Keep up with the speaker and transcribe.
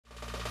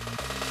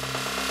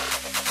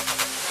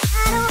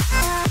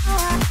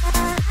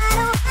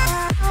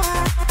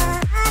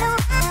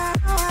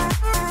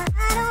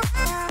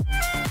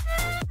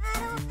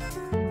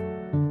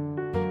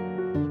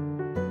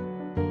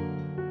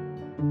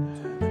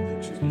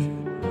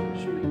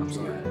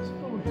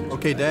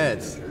Okay,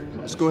 dads,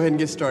 let's go ahead and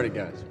get started,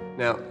 guys.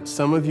 Now,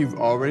 some of you've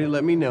already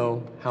let me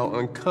know how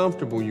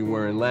uncomfortable you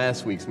were in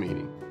last week's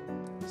meeting.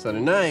 So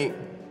tonight,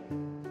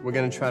 we're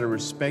gonna try to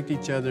respect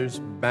each other's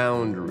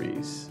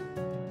boundaries.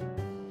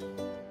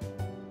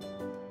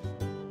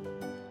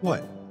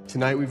 What?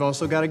 Tonight, we've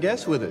also got a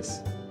guest with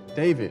us,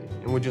 David.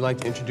 And would you like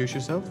to introduce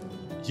yourself?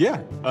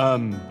 Yeah.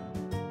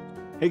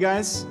 Hey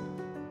guys,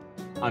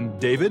 I'm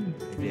David.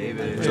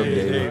 What's up,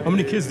 David? How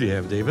many kids do you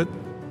have, David?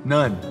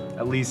 None,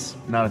 at least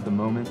not at the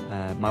moment.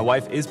 My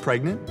wife is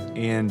pregnant,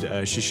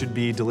 and she should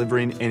be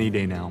delivering any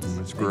day now.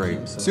 That's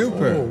great.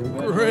 Super.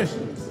 Oh, great.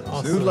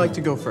 Who'd like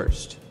to go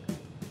first?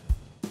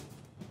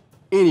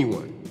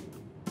 Anyone?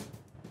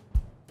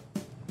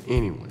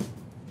 Anyone?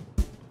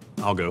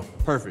 I'll go.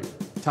 Perfect.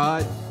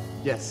 Todd?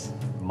 Yes.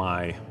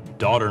 My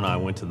daughter and I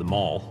went to the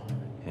mall,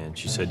 and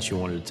she said she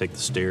wanted to take the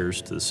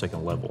stairs to the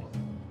second level.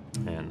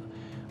 And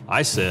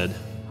I said,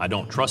 I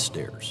don't trust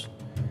stairs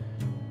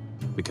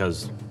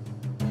because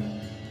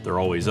they're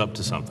always up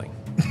to something.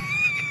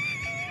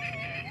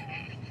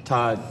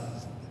 Todd,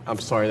 I'm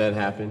sorry that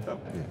happened.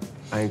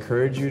 I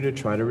encourage you to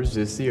try to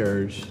resist the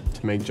urge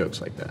to make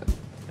jokes like that.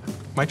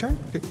 My turn?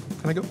 Okay.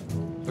 Can I go?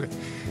 Okay.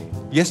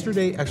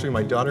 Yesterday, actually,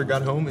 my daughter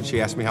got home and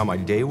she asked me how my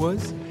day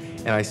was.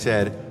 And I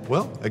said,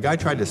 well, a guy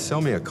tried to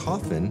sell me a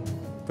coffin,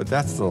 but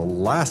that's the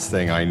last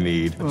thing I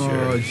need.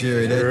 Oh,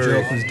 Jerry, that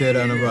joke was dead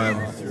on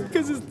arrival.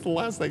 Because it's the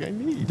last thing I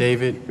need.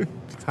 David,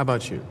 how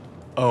about you?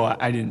 Oh,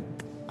 I didn't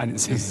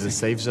say This is a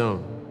safe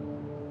zone.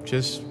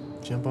 Just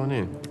jump on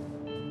in.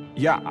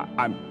 Yeah,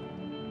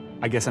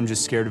 I guess I'm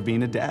just scared of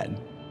being a dad.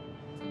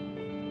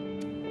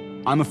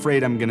 I'm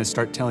afraid I'm gonna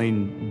start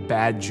telling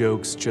bad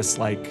jokes just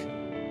like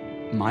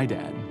my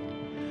dad.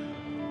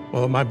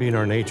 Well, it might be in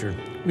our nature.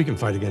 We can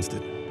fight against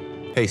it.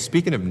 Hey,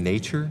 speaking of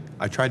nature,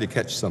 I tried to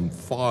catch some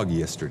fog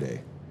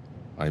yesterday.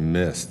 I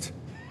missed.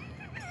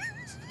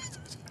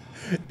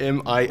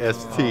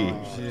 M-I-S-T.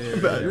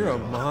 You're a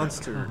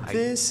monster.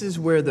 This is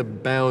where the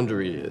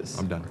boundary is.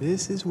 I'm done.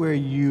 This is where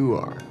you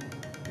are.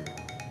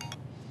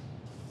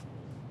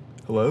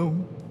 Hello?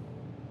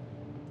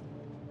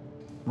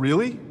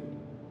 Really?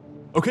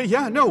 Okay,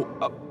 yeah,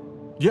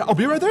 no. Yeah, I'll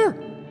be right there.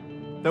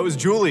 That was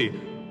Julie.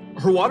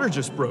 Her water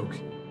just broke.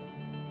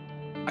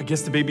 I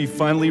guess the baby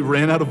finally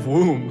ran out of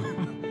womb.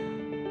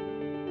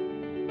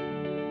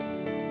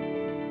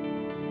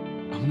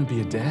 I'm gonna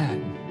be a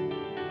dad.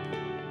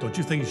 Don't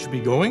you think you should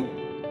be going?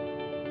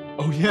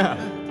 Oh, yeah.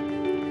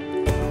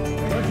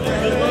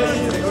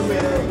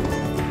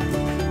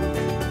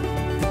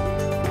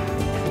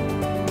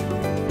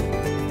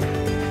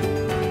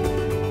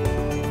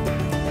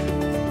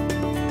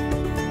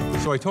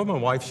 So I told my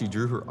wife she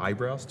drew her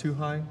eyebrows too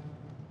high.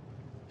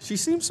 She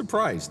seemed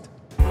surprised.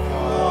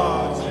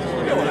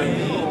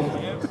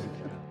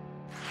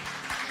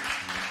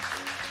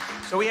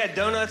 So we had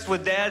donuts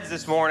with dads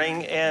this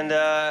morning, and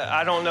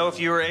I don't know if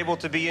you were able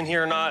to be in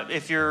here or not.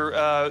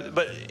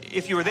 But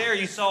if you were there,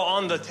 you saw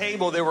on the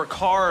table there were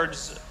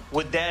cards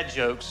with dad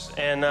jokes,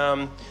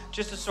 and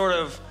just to sort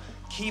of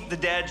keep the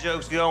dad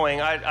jokes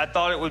going, I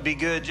thought it would be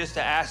good just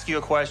to ask you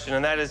a question,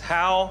 and that is,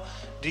 how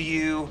do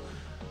you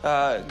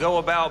go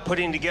about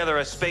putting together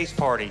a space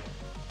party?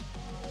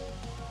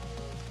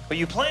 Well,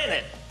 you plan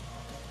it.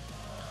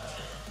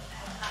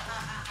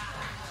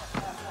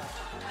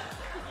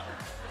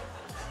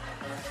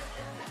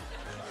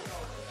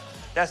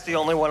 That's the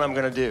only one I'm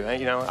going to do.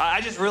 You know,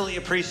 I just really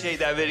appreciate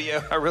that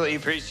video. I really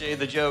appreciate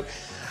the joke.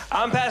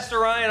 I'm Pastor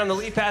Ryan. I'm the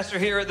lead pastor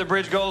here at the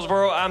Bridge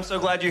Goldsboro. I'm so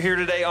glad you're here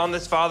today on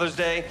this Father's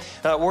Day.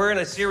 We're in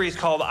a series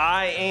called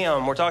I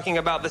Am. We're talking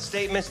about the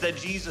statements that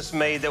Jesus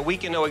made that we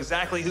can know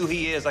exactly who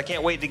he is. I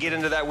can't wait to get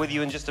into that with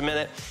you in just a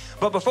minute.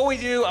 But before we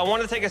do, I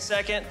want to take a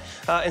second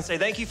and say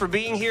thank you for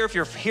being here. If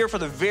you're here for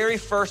the very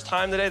first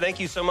time today, thank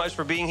you so much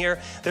for being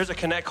here. There's a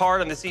Connect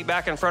card in the seat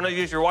back in front of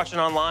you. If you're watching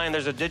online,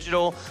 there's a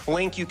digital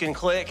link you can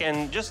click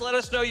and just let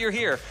us know you're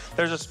here.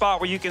 There's a spot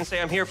where you can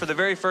say, I'm here for the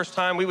very first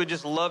time. We would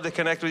just love to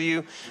connect with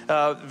you.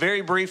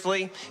 Very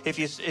briefly,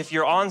 if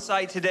you're on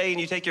site today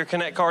and you take your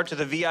Connect card to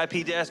the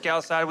VIP desk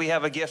outside, we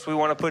have a gift we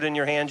want to put in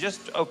your hand.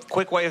 Just a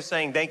quick way of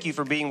saying thank you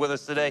for being with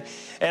us today.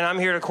 And I'm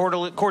here to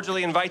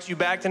cordially invite you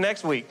back to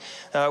next week.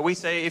 We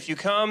say if you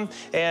come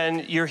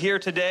and you're here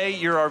today,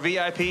 you're our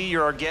VIP,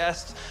 you're our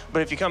guest.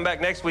 But if you come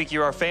back next week,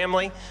 you're our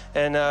family.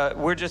 And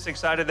we're just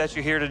excited that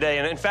you're here today.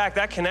 And in fact,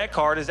 that Connect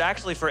card is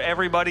actually for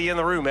everybody in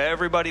the room,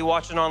 everybody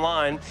watching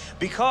online,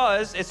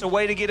 because it's a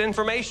way to get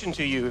information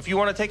to you. If you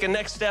want to take a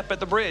next step at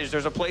the Bridge,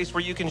 there's a place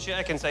where you can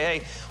check and say,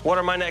 hey, what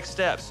are my next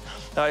steps?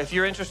 If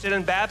you're interested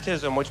in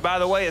baptism, which by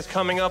the way is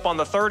coming up on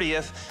the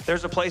 30th,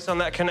 there's a place on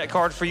that Connect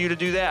card for you to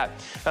do that.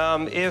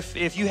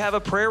 If you have a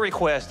prayer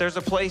request, there's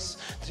a place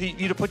for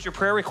you to put your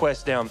prayer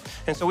request down.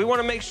 And so we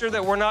want to make sure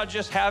that we're not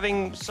just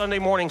having Sunday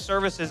morning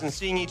services and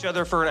seeing each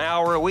other for an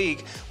hour a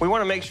week. We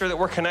want to make sure that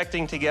we're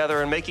connecting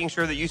together and making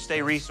sure that you stay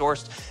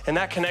resourced. And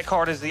that Connect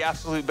card is the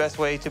absolute best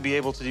way to be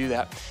able to do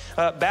that.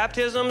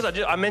 Baptisms,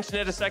 I mentioned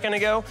it a second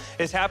ago,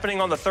 is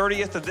happening on the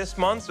 30th 30th of this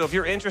month. So if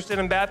you're interested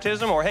in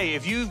baptism, or hey,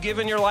 if you've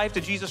given your life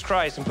to Jesus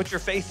Christ and put your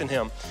faith in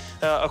him,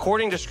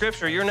 according to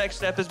Scripture, your next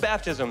step is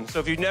baptism. So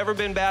if you've never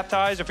been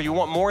baptized, if you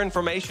want more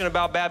information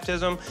about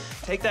baptism,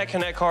 take that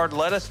Connect card,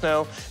 let us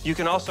know. You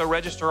can also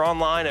register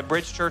online at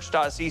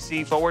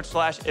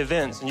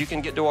bridgechurch.cc/events, and you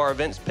can get to our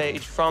events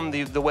page from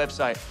the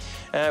website.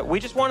 We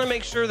just want to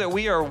make sure that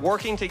we are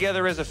working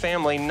together as a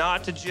family,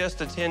 not to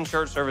just attend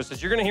church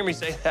services. You're going to hear me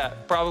say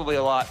that probably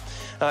a lot.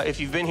 If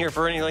you've been here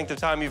for any length of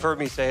time, you've heard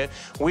me say it.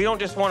 We don't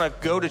just want to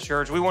go to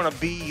church. We want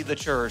to be the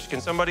church.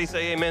 Can somebody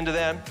say amen to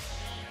that?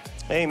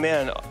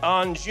 Amen.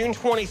 On June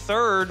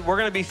 23rd, we're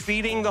going to be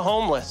feeding the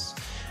homeless.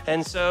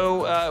 And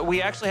so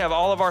we actually have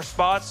all of our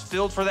spots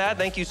filled for that.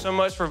 Thank you so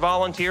much for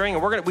volunteering.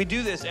 And we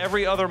do this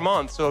every other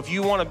month. So if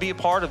you want to be a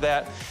part of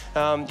that,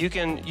 you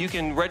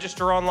can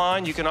register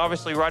online. You can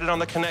obviously write it on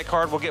the Connect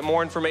card. We'll get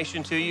more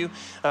information to you.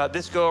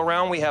 This go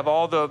around, we have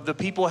all the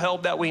people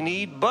help that we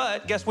need.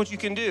 But guess what you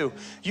can do?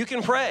 You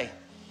can pray.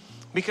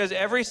 Because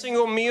every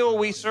single meal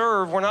we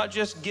serve, we're not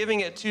just giving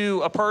it to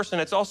a person,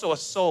 it's also a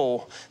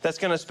soul that's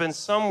going to spend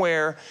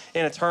somewhere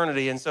in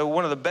eternity. And so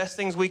one of the best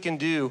things we can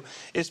do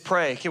is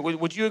pray.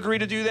 Would you agree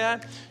to do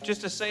that?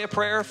 Just to say a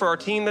prayer for our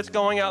team that's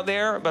going out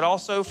there, but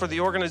also for the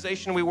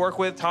organization we work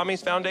with,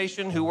 Tommy's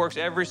Foundation, who works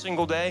every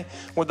single day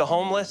with the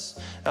homeless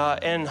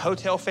and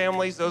hotel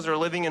families, those that are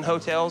living in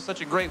hotels.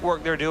 Such a great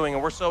work they're doing,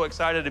 and we're so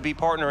excited to be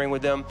partnering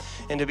with them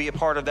and to be a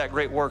part of that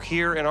great work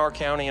here in our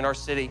county, in our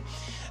city.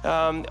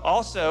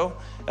 Also,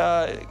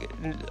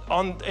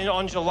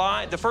 on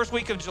July, the first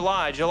week of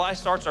July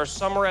starts our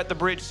Summer at the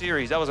Bridge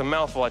series. That was a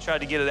mouthful. I tried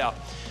to get it out.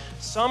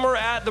 Summer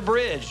at the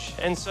Bridge.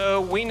 And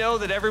so we know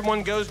that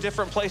everyone goes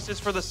different places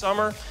for the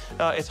summer.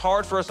 It's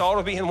hard for us all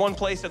to be in one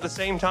place at the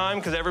same time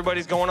because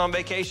everybody's going on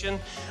vacation.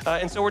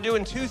 And so we're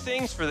doing two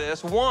things for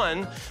this.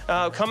 One,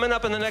 coming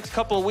up in the next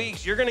couple of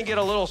weeks, you're going to get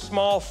a little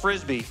small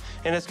Frisbee,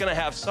 and it's going to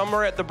have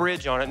Summer at the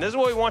Bridge on it. And this is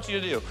what we want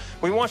you to do.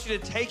 We want you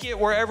to take it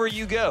wherever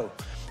you go.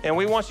 And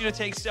we want you to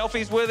take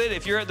selfies with it.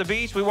 If you're at the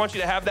beach, we want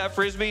you to have that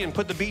Frisbee and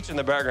put the beach in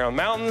the background.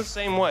 Mountains,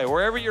 same way.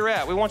 Wherever you're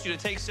at, we want you to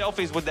take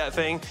selfies with that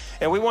thing.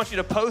 And we want you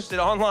to post it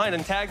online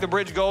and tag the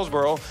Bridge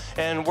Goldsboro.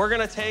 And we're going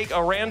to take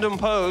a random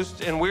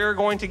post, and we're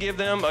going to give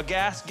them a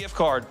gas gift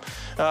card.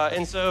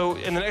 And so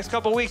in the next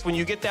couple of weeks, when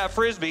you get that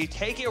Frisbee,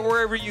 take it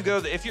wherever you go.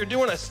 If you're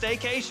doing a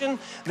staycation,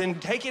 then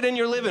take it in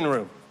your living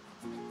room.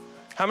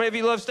 How many of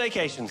you love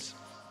staycations?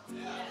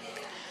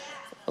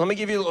 Let me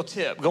give you a little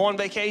tip. Go on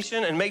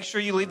vacation and make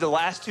sure you leave the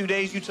last 2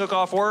 days you took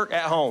off work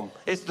at home.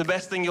 It's the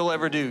best thing you'll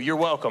ever do. You're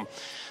welcome.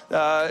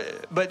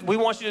 But we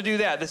want you to do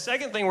that. The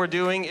second thing we're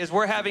doing is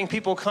we're having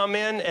people come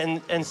in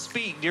and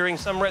speak during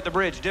Summer at the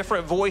Bridge,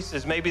 different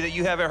voices maybe that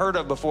you haven't heard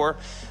of before.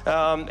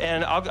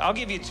 And I'll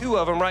give you two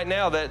of them right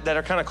now that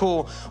are kind of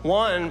cool.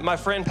 One, my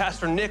friend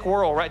Pastor Nick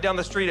Worrell, right down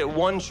the street at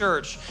One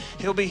Church.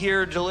 He'll be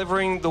here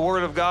delivering the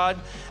Word of God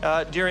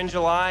during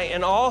July.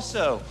 And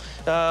also,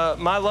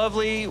 my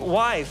lovely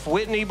wife,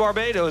 Whitney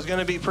Barbado, is going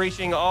to be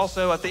preaching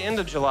also at the end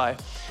of July.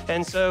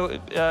 And so,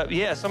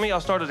 yeah, some of y'all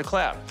started to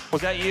clap.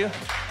 Was that you?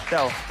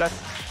 No, that's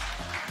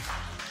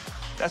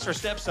her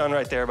stepson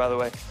right there, by the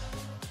way.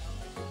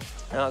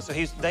 So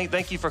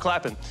thank you for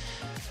clapping.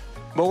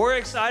 But we're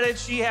excited.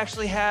 She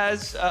actually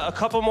has a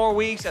couple more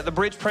weeks at the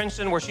Bridge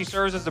Princeton where she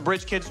serves as the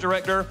Bridge Kids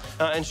Director,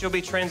 and she'll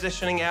be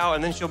transitioning out,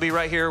 and then she'll be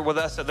right here with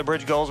us at the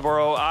Bridge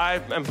Goldsboro.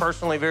 I am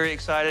personally very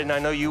excited, and I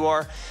know you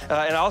are. And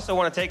I also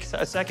want to take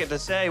a second to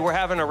say we're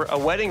having a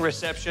wedding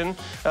reception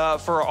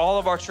for all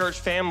of our church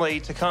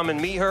family to come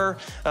and meet her.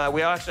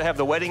 We actually have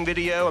the wedding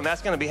video, and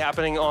that's going to be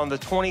happening on the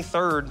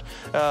 23rd,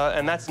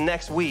 and that's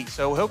next week.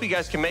 So we hope you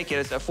guys can make it.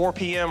 It's at 4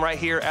 p.m. right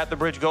here at the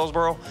Bridge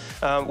Goldsboro.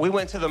 We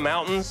went to the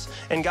mountains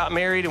and got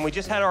married, and we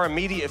just had our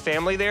immediate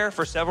family there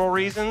for several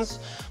reasons.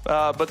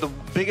 But the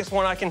biggest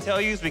one I can tell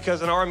you is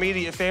because in our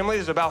immediate family,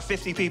 there's about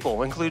 50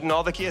 people, including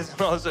all the kids.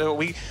 So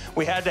we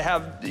had to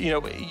have,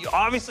 you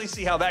obviously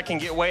see how that can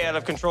get way out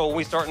of control when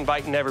we start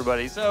inviting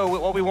everybody. So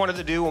what we wanted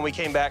to do when we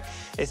came back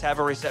is have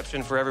a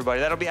reception for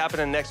everybody. That'll be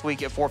happening next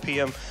week at 4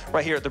 p.m.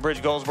 right here at the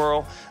Bridge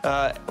Goldsboro.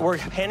 We're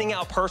handing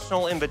out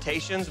personal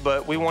invitations,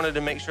 but we wanted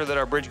to make sure that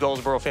our Bridge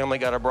Goldsboro family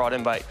got a broad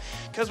invite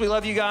because we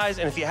love you guys.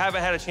 And if you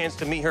haven't had a chance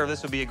to meet her,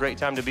 this would be a great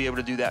time to be able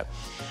to do that.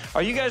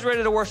 Are you guys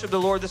ready to worship the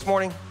Lord this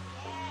morning?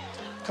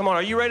 Come on,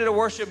 are you ready to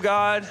worship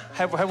God?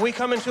 Have we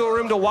come into a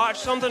room to watch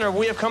something, or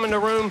we have come into a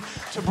room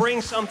to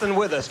bring something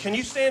with us? Can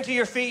you stand to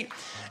your feet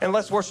and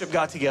let's worship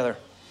God together?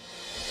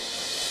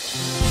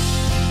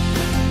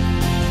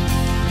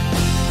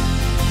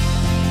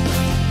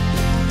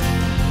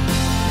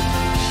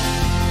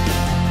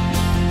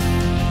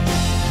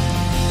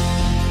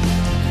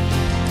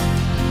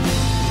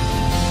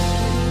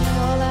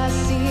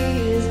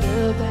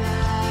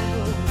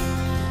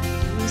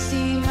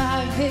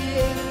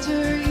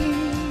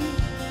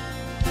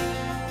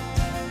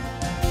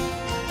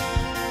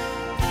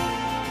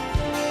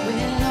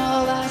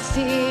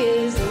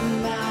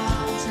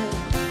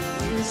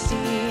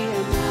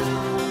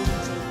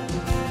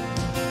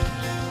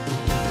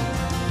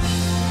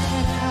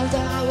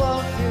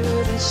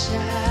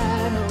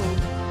 Shadow,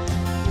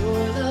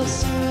 your love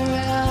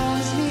surrounds.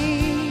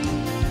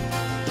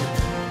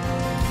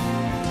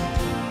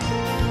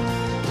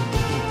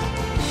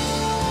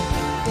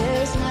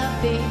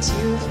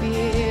 to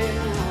fear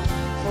now,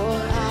 for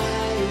I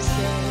am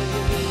safe.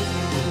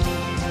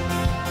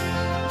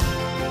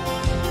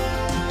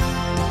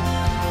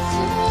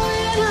 So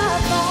when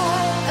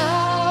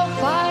I'll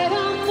fight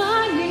on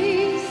my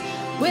knees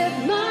with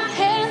my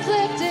hands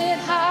lifted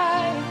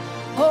high.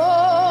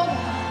 Oh,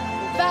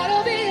 the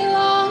battle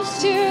belongs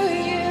to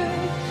you.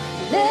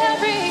 And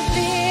every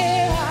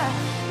fear I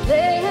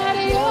lay at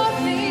your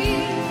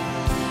feet.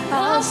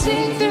 I'll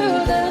sing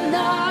through the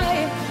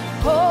night.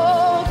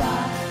 Oh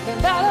God, the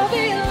battle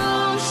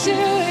belongs to you.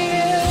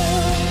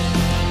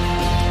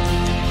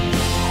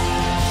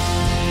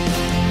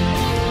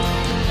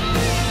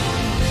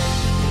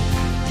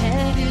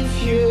 And if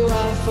you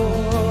are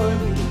for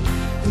me,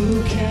 who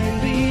can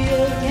be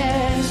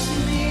against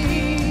me?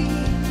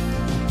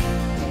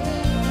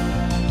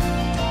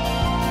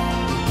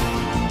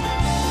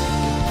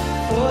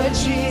 For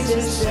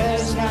Jesus,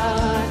 there's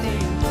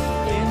nothing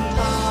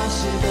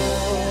impossible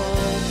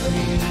for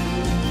you.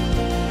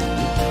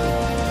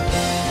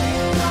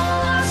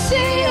 All I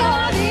see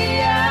are the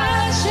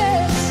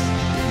ashes,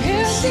 you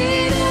see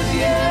the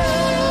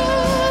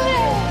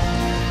beauty.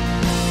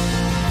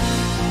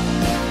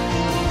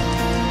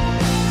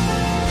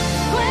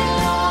 When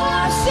all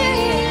I see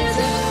is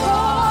a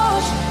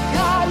cross,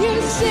 God, you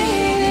see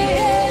the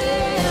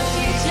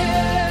empty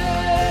tomb.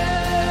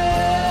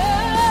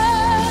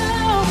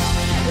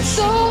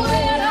 So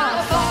when I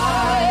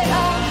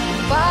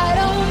fight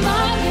on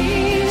my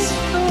knees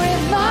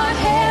with my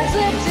hands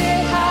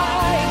lifted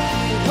high.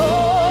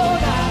 Oh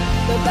God,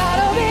 the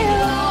battle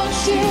belongs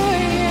to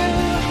you.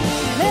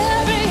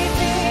 Every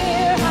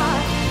fear I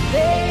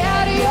lay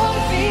at your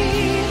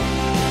feet,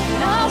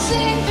 and I'll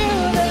sing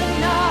through the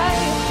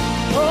night.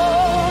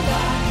 Oh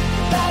God,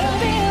 the battle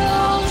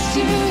belongs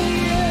to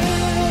you.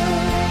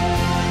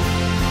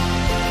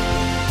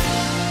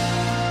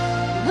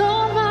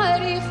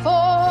 Almighty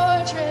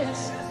fortress,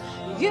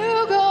 you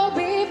go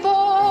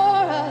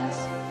before us.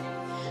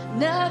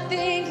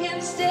 Nothing can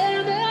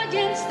stand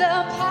against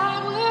the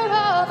power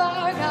of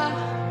our God.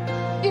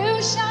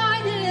 You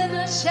shine in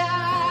the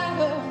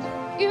shadow,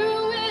 you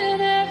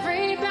win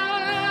every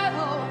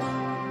battle.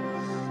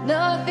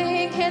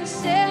 Nothing can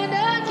stand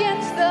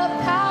against the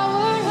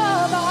power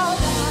of our God.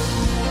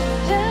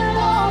 An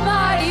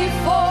almighty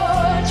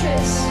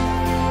fortress,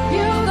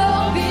 you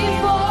go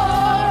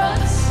before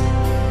us.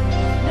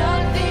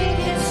 Nothing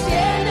can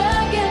stand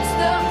against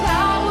the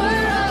power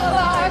of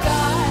our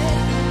God.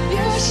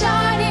 You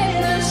shine in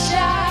the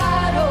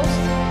shadows,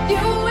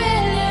 you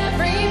win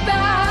every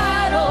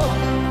battle.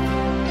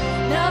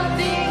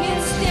 Nothing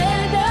can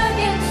stand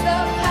against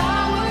the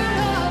power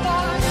of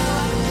our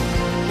God.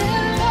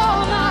 An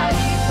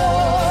almighty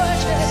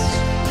fortress,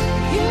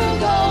 you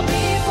go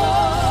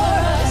before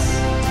us.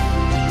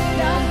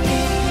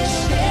 Nothing can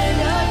stand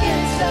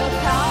against the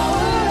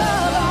power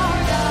of our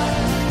God.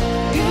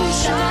 You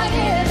shine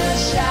in the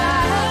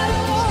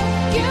shadow,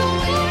 you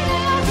win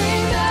every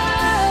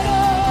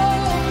battle.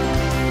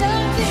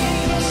 Nothing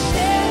can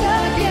stand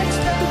against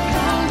the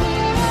power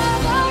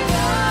of our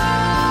God.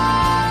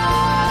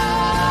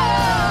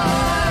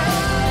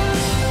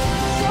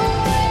 So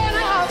when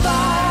I'll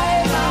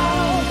fight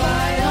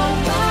on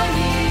my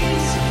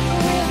knees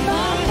with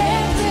my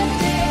hands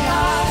lifted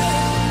high.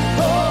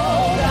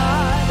 Oh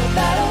God, the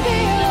battle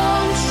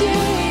belongs to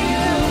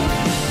you.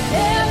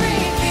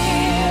 Every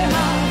fear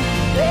I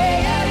lay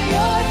at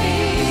your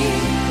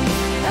feet.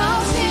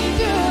 I'll sing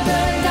through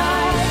the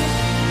night.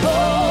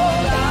 Oh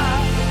God,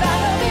 the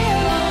battle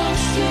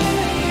belongs to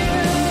you.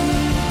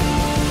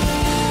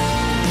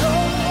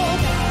 Oh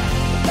God,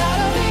 the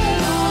battle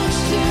belongs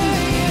to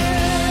you.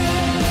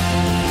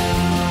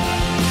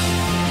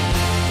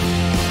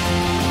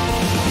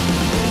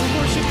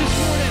 Worship this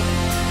morning.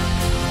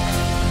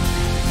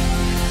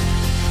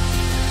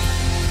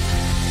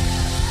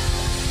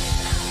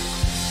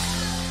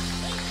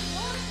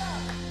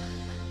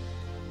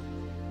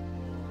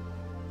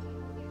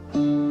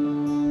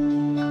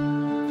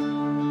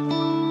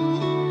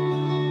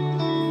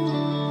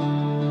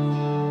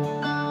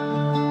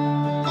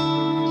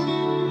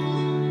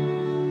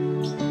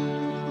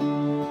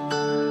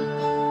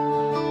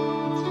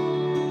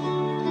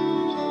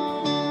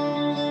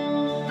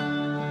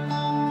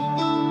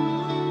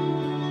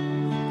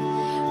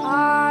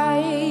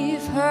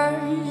 I've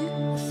heard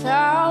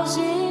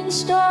 1,000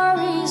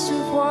 stories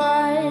of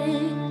what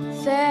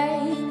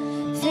they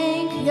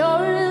think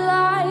you're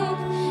like,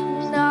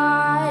 and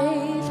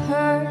I've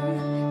heard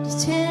the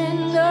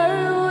tender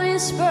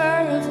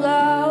whisper of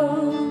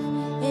love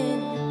in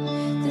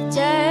the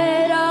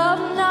dead of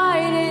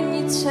night, and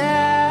you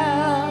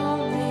tell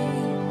me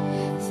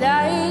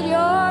that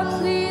you're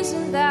pleased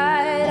and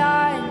that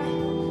I'm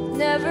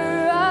never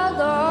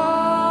alone.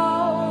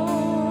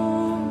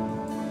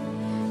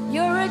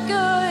 You're a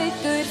good,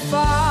 good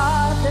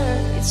father.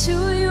 It's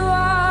who you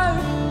are.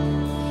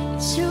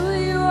 It's who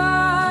you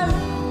are.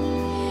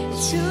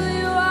 It's who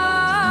you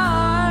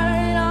are.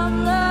 And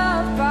I'm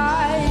loved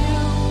by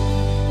you.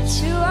 It's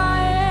who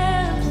I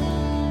am.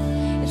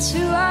 It's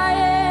who I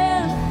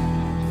am.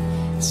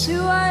 It's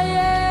who I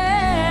am.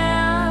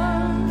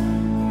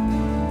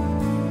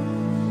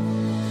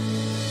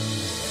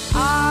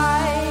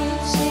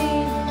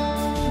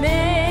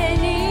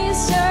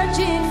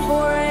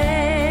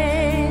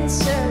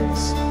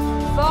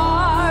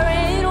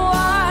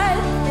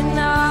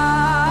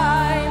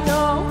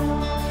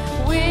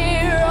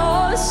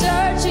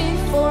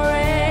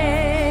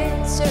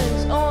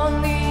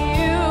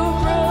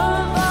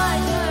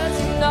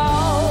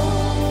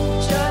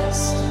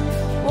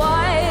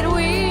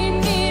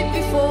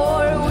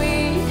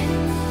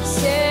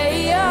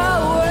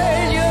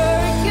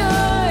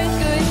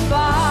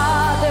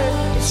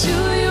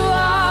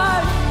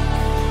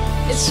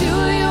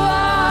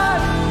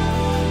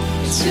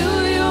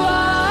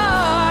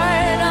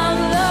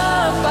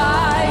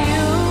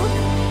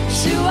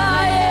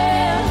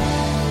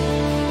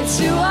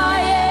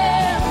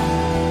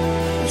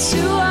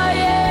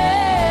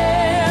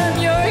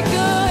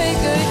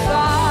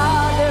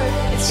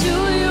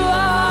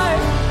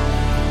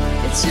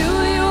 It's who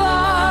you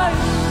are.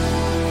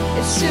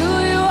 It's who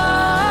you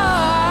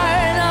are,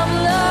 and I'm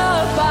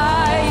loved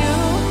by you.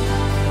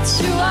 It's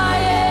who I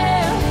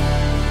am.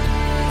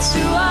 It's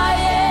who I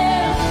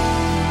am.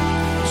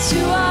 It's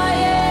who I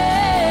am.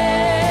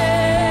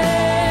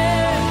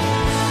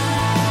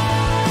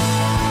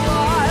 You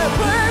are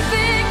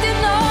perfect in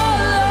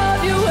all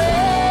of your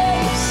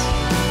ways.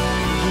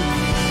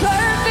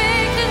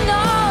 Perfect in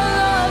all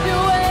of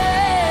your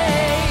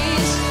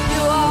ways.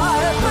 You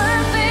are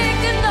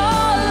perfect in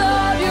all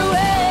of your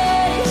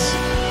ways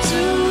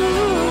to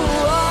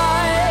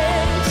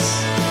us.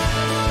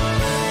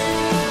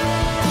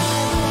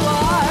 You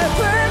are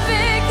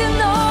perfect in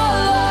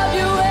all of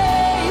your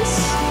ways.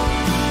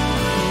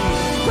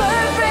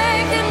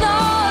 Perfect in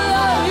all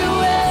of your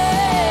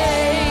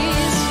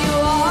ways. You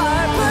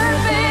are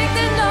perfect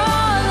in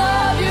all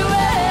of your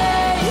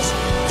ways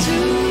to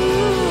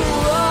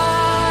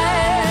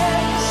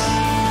us.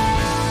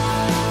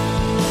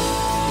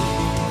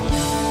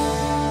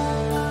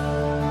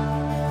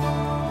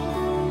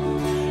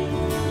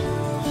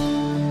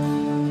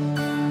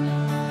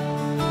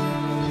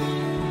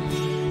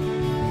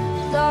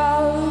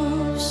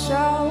 Love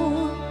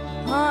so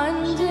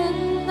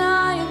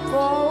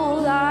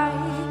undeniable, I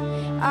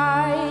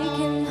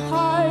can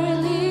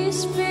hardly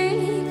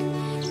speak.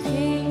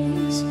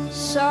 Things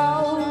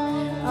so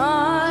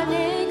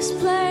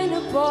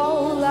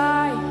unexplainable,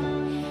 I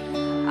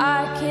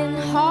can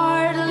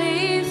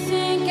hardly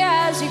think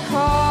as you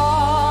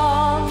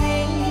call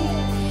me.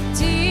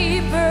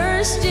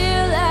 Deeper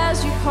still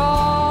as you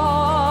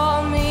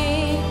call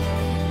me.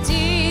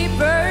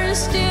 Deeper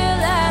still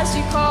as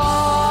you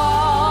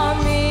call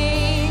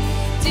me.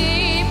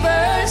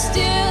 Deeper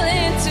still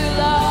into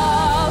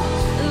love,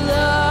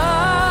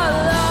 love,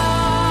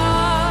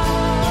 love.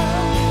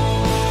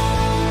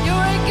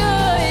 You're a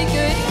good,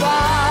 good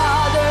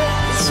Father.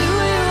 It's who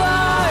you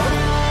are.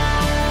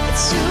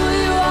 It's who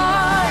you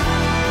are.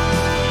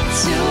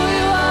 It's who you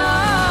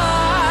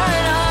are,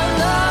 and I'm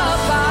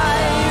loved by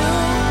you.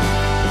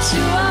 It's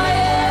who I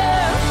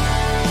am.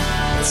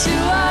 It's who I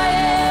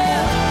am.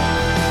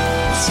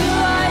 It's who I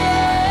am.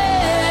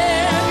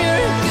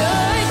 You're a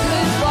good,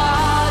 good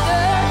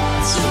Father.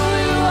 It's who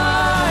you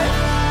are.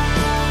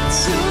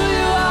 It's who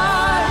you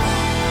are.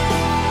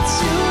 It's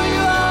who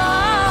you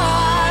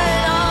are,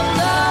 and I'm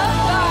loved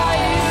by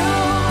you.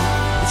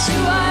 It's who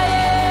I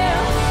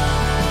am.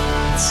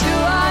 It's who I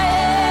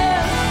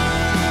am.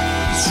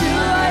 It's who I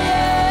am.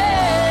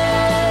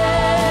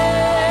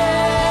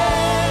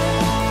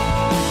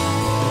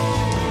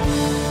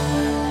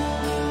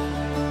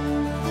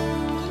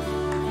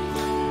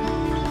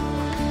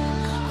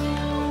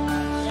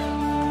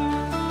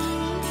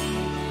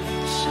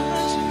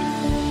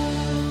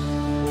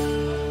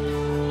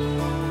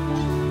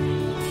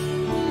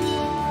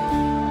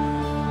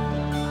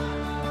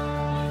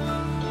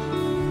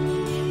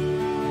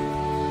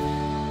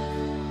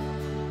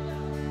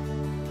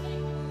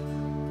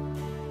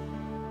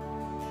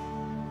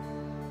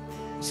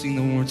 Sing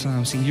that one more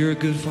time. Sing, you're a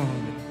good Father.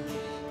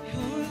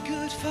 You're a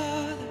good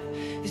Father.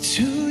 It's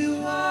who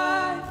you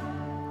are.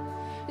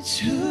 It's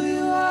who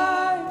you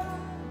are.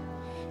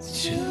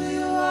 It's who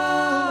you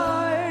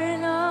are,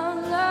 and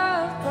I'm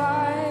loved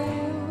by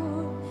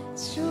you.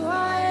 It's who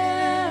I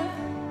am.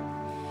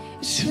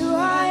 It's who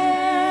I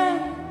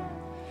am.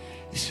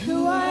 It's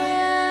who I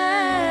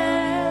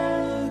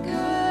am.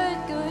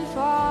 Good, good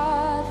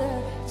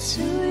Father. It's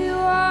who you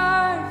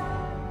are.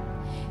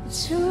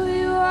 It's who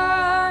you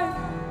are.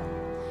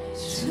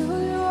 It's who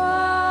you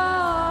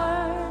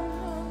are.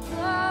 I'm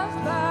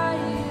loved by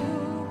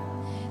you.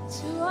 It's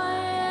who I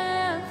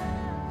am.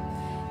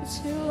 It's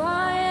who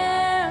I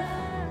am.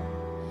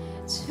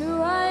 It's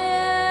who I am.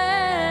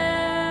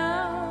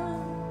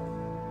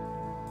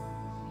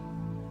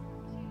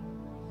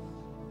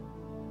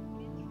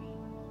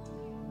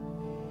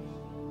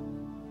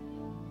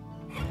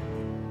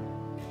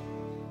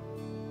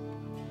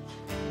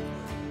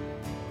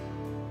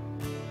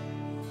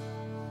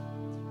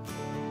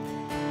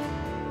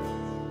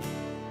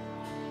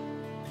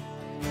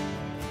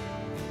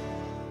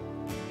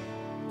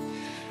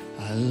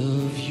 I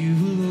love you,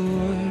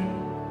 Lord.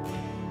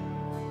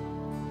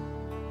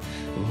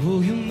 Oh,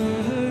 your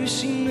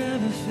mercy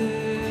never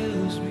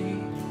fails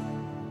me.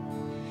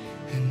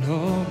 And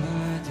all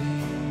my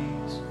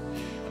days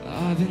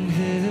I've been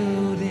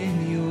held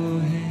in your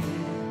hand.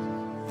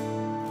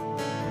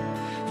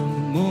 From the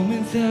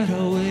moment that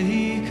I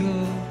wake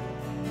up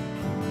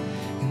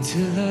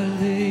until I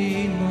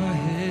lay my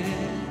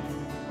head,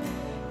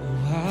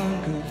 oh, I'm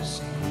gonna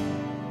sing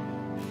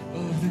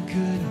of the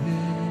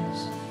goodness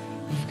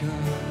of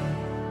God.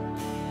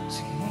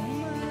 Sing all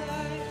my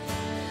life,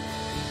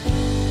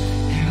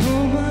 and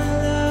all my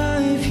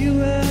life you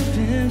have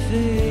been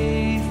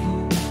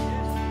faithful,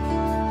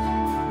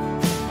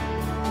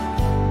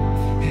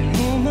 and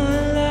all my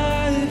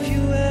life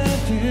you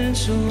have been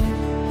so,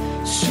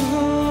 so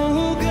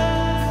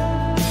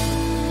good.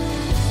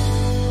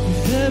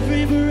 With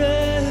every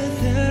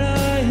breath that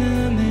I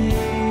am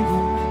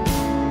able,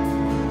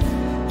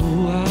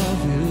 oh, I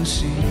will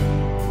sing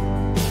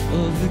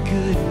of the good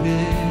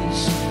goodness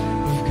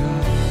of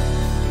God.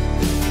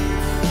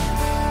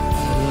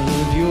 I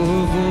love your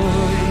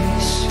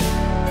voice.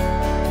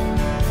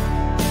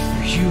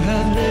 You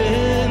have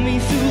led me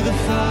through the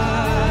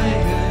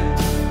fire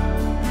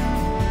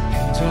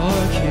and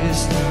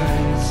darkest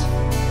nights.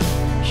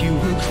 You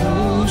were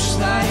close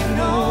like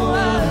no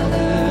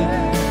other.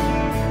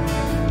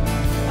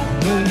 I've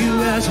known you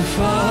as a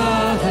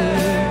father.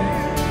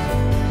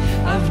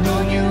 I've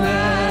known you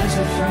as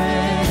a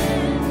friend.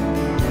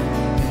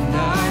 And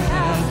I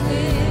have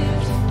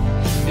lived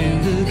in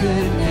the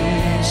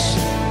goodness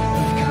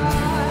of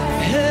God.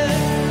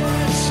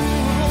 Yes,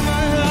 all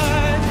my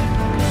life,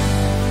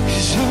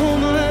 'cause all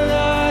my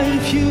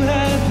life you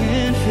have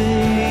been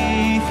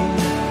faithful.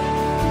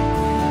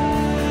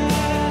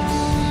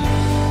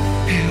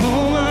 And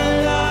all my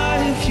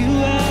life you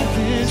have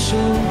been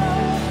so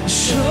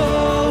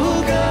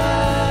good.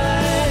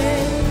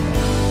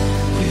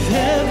 With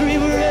every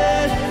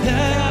breath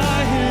that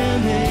I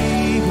am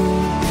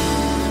able,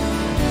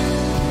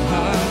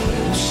 I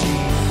will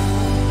sing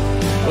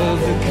of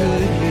the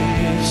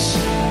goodness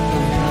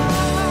of God.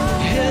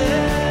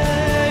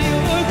 Yeah,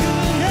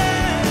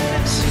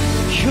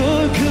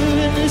 your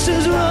goodness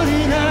is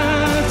running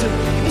after,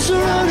 it's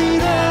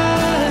running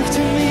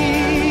after me.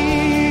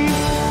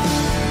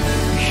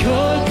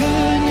 Your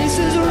goodness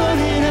is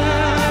running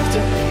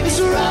after, it's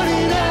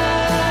running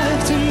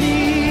after me.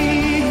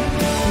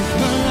 With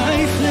my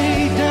life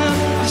laid down,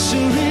 I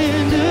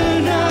surrender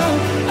now.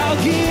 I'll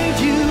give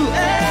you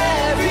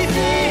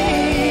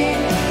everything.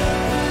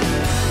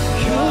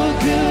 Your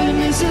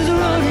goodness is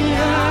running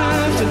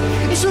after,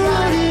 it's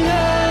running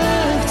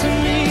after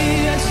me.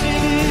 Yes,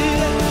 it is.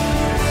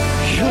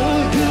 Your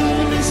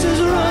goodness is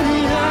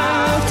running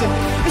after,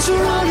 it's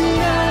running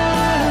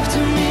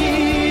after me.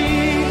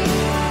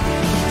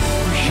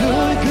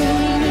 Your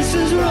goodness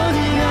is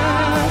running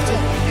after,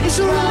 it's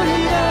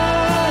running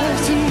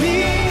after me.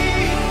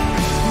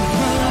 With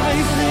my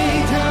life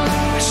laid down,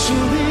 I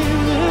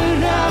surrender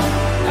now.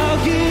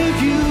 I'll give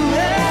you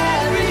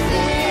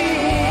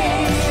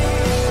everything.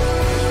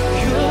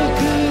 Your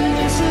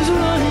goodness is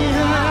running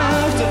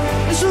after,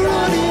 it's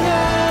running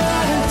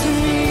after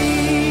me.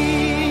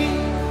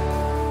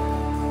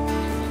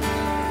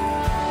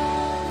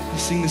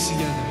 Let's sing this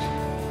together.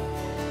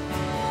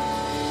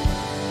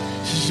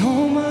 Says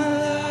all my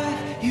life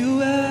you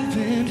have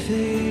been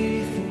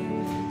faithful.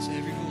 It's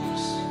every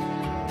voice.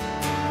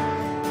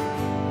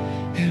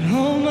 And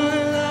all my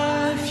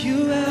life you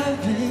have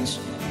been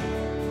so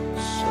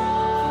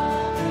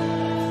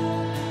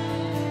good.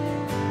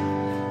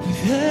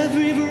 With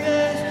every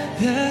breath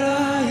that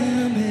I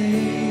am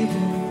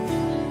able,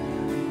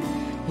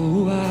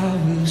 oh, I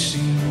will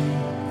sing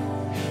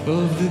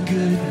of the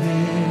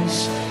goodness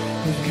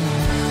of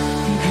God.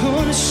 I'm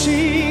gonna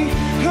sing,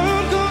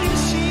 I'm gonna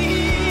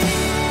sing.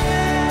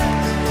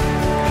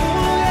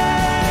 Oh,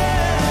 yeah.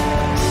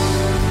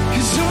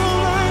 'Cause all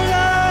my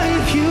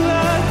life you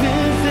have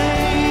been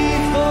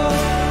faithful.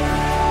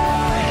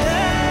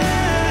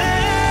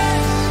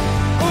 Yes.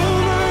 All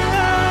my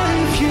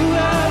life you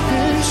have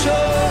been so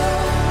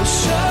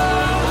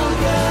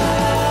good.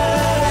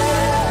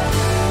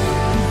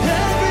 With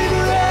every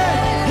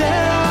breath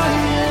that I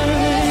am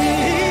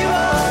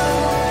able,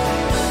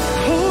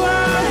 oh,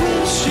 I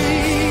will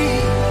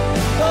sing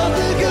of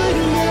the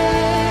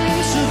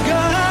goodness of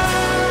God.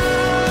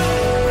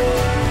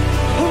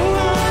 Oh,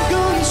 I'm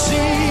gonna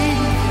sing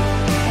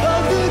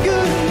of the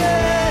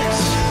goodness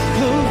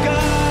of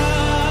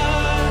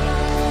God.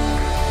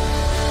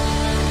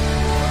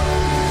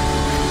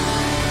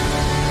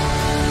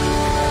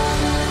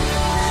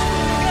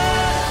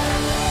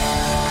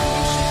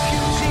 Worship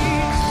you,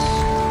 Jesus.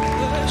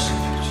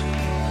 Worship you,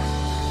 Jesus.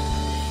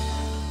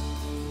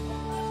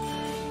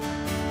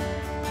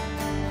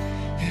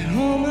 And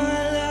all my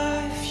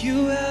life you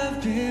have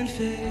been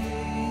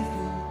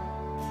faithful.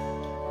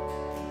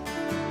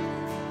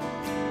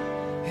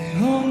 And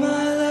all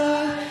my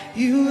life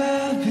you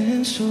have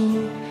been so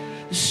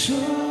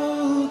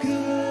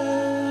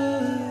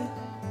good.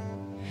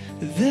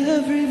 With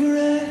every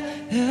breath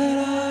that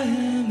I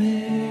am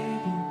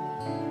able,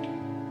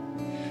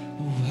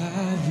 oh,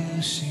 I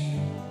will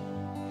sing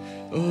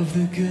of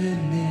the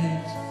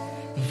goodness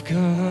of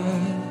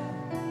God.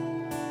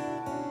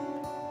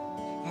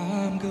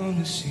 I'm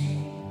gonna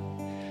sing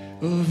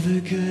of the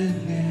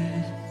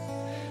goodness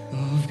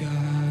of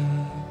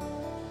God.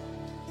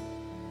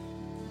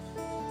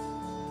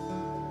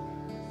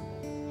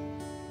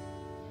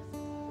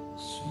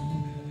 So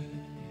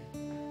good.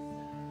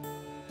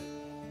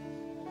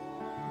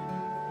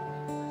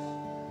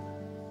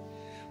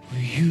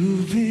 Well,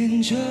 you've been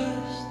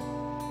just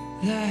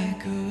that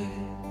good,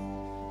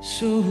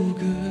 so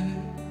good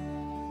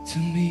to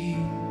me.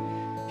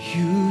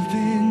 You've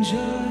been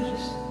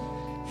just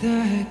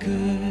that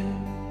good,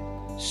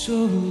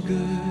 so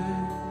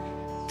good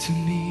to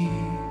me.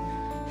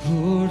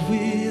 Lord,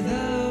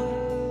 without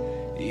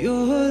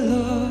your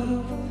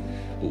love,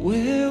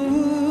 where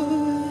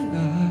would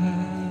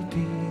I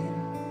be?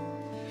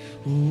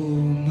 Oh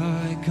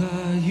my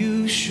God,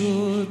 you've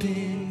sure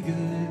been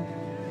good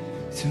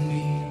to me.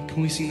 me.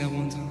 Can we sing that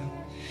one time?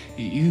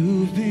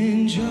 You've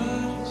been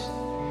just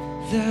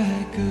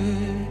that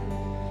good,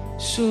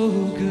 so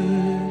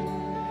good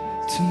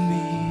to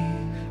me.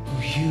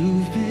 Oh,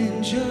 you've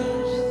been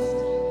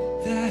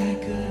just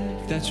that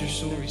good. If that's your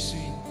story,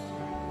 sing.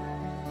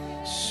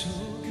 So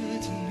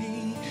good to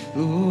me,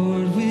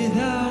 Lord,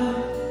 without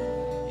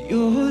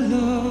your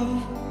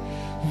love,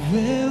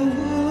 where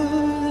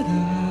would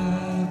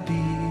I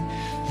be?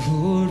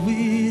 Lord,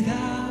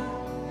 without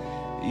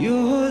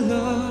your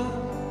love,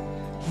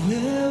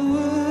 where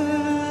would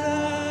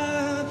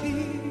I be?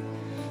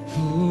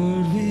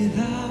 Lord,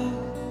 without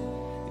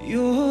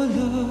your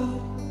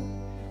love,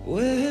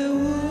 where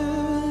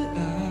would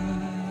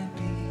I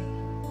be?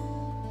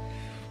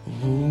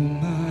 Oh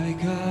my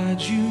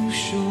God, you've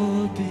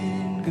sure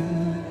been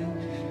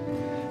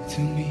good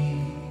to me.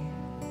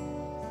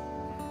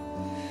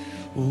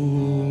 Oh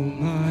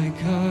my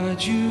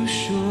God, you've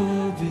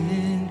sure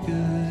been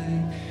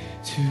good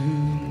to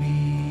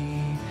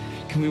me.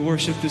 Can we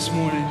worship this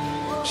morning?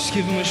 Just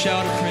give him a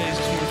shout of praise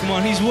this morning. Come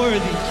on, he's worthy.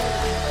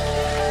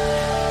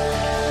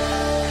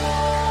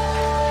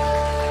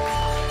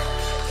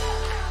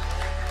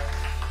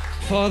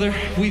 Father,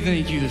 we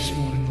thank you this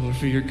morning, Lord,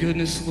 for your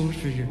goodness, Lord,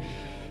 for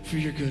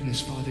your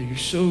goodness, Father. You're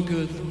so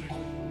good, Lord.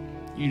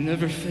 You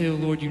never fail,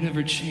 Lord. You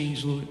never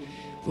change, Lord.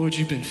 Lord,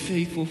 you've been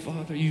faithful,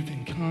 Father. You've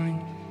been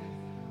kind.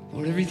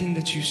 Lord, everything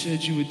that you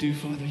said you would do,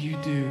 Father, you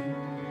do.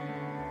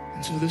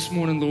 And so this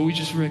morning, Lord, we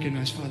just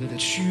recognize, Father,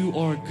 that you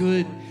are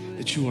good,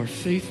 that you are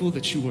faithful,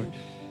 that you are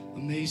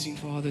amazing,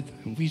 Father,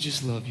 and we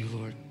just love you,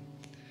 Lord.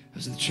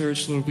 As the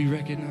church, Lord, we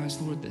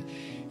recognize, Lord, that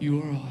you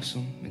are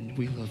awesome, and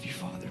we love you,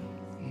 Father.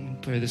 And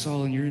we pray this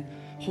all in your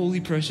holy,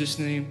 precious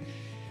name.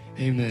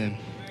 Amen.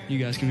 You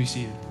guys can be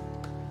seated.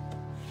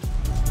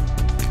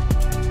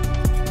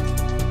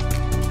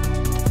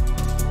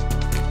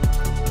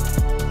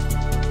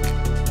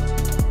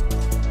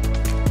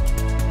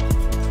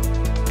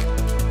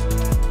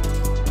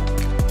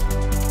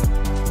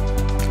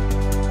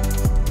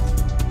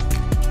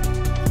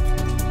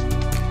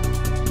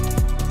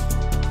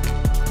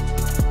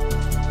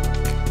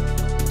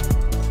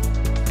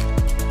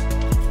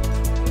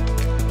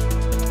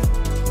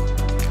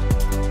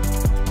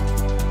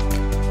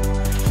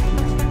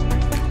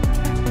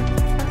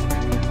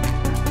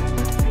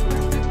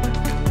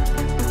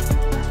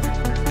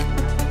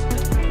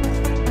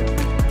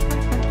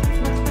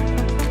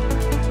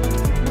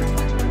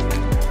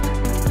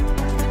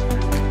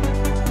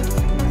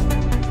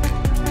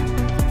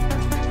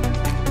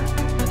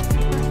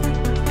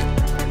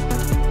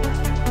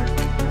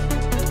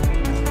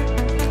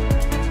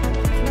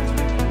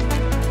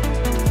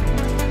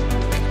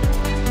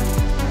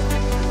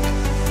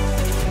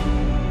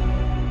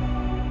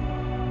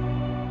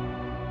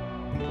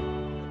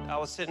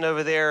 Sitting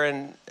over there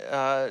and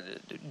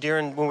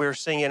during when we were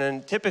singing,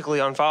 and typically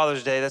on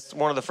Father's Day, that's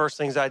one of the first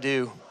things I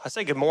do. I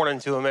say good morning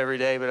to him every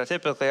day, but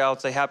I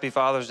would say Happy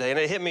Father's Day, and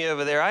it hit me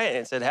over there. I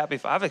hadn't said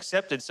I've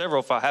accepted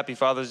several Happy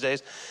Father's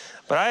Days,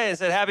 but I hadn't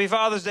said Happy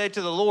Father's Day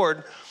to the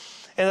Lord.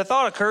 And the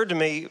thought occurred to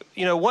me,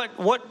 you know,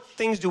 what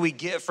things do we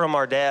get from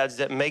our dads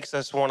that makes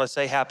us want to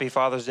say Happy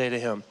Father's Day to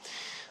him?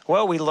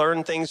 Well, we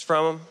learn things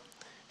from him.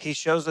 He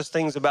shows us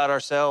things about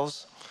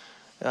ourselves.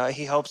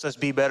 He helps us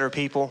be better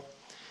people.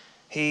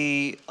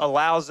 He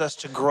allows us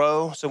to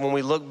grow. So when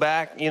we look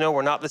back, you know,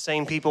 we're not the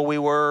same people we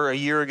were a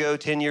year ago,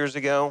 10 years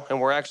ago,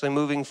 and we're actually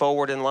moving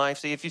forward in life.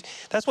 See,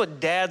 that's what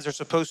dads are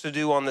supposed to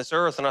do on this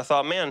earth. And I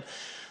thought, man,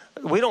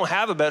 we don't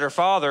have a better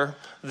father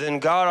than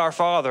God our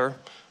Father,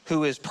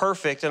 who is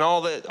perfect in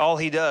all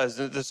he does.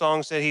 The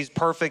song said he's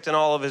perfect in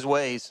all of his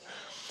ways.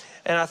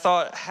 And I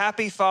thought,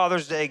 Happy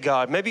Father's Day,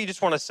 God. Maybe you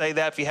just want to say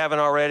that if you haven't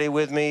already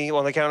with me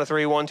on the count of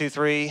 3. 1, 2,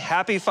 3.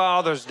 Happy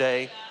Father's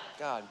Day,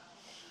 God.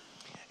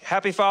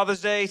 Happy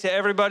Father's Day to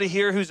everybody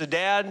here who's a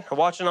dad or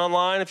watching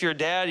online. If you're a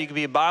dad, you could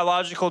be a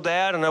biological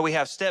dad. I know we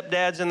have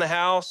stepdads in the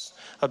house,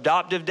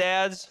 adoptive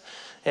dads,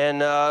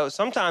 and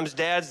sometimes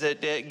dads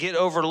that get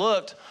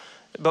overlooked,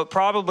 but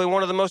probably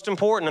one of the most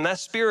important, and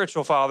that's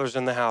spiritual fathers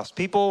in the house.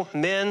 People,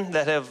 men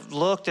that have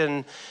looked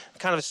and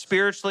kind of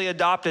spiritually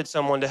adopted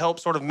someone to help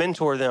sort of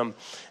mentor them.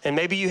 And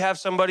maybe you have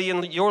somebody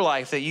in your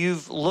life that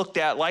you've looked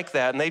at like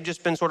that, and they've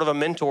just been sort of a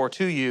mentor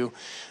to you.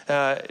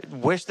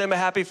 Wish them a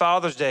Happy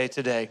Father's Day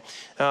today.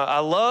 I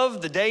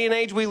love the day and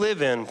age we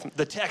live in,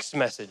 the text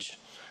message.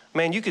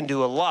 Man, you can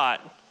do a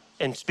lot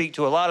and speak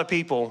to a lot of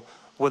people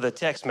with a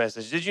text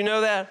message. Did you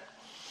know that?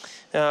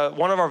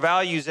 One of our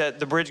values at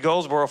the Bridge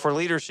Goldsboro for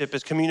leadership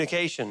is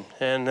communication.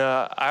 And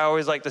I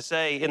always like to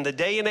say, in the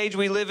day and age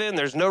we live in,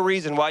 there's no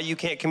reason why you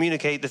can't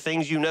communicate the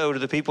things you know to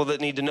the people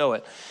that need to know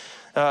it.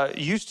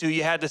 Used to,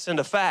 you had to send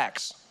a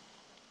fax.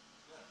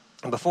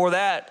 And before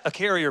that, a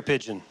carrier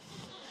pigeon.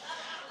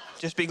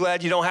 Just be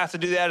glad you don't have to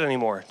do that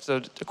anymore.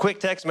 So a quick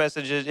text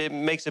message, it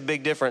makes a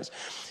big difference.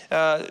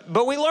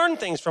 But we learn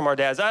things from our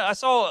dads. I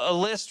saw a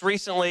list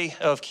recently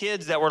of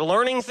kids that were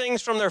learning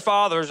things from their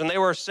fathers, and they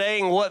were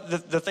saying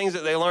what the things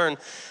that they learned.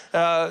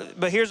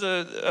 But here's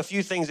a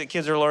few things that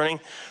kids are learning.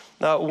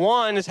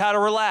 One is how to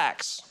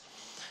relax.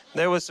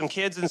 There was some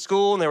kids in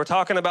school, and they were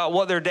talking about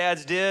what their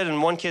dads did,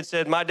 and one kid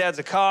said, my dad's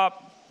a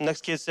cop. The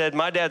next kid said,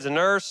 my dad's a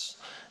nurse.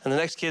 And the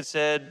next kid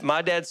said,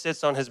 my dad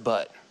sits on his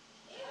butt.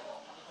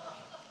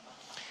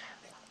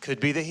 Could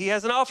be that he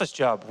has an office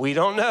job. We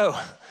don't know.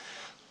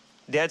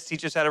 Dads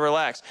teach us how to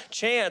relax.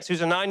 Chance,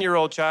 who's a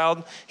 9-year-old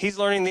child, he's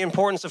learning the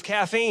importance of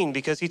caffeine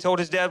because he told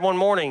his dad one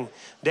morning,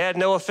 Dad,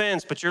 no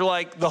offense, but you're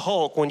like the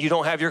Hulk when you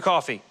don't have your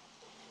coffee.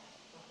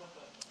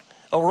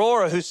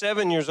 Aurora, who's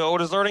 7 years old,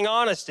 is learning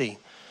honesty.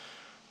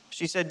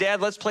 She said, Dad,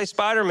 let's play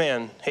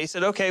Spider-Man. He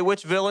said, okay,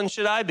 which villain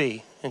should I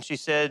be? And she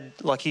said,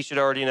 like he should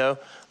already know,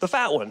 the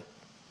fat one.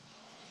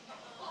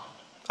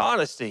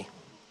 Honesty.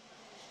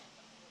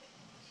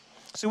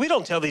 See, we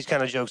don't tell these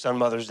kind of jokes on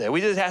Mother's Day.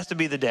 It has to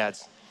be the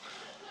dads.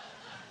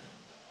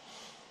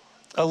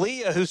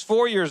 Aaliyah, who's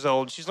 4 years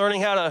old, she's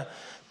learning how to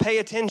pay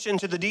attention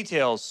to the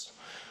details.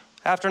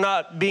 After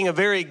not being a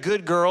very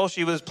good girl,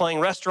 she was playing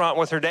restaurant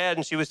with her dad,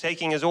 and she was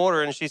taking his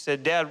order, and she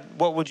said, Dad,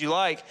 what would you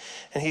like?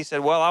 And he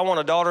said, well, I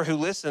want a daughter who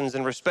listens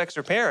and respects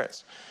her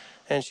parents.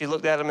 And she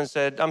looked at him and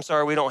said, I'm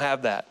sorry, we don't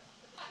have that.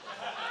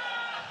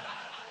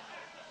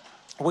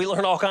 We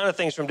learn all kinds of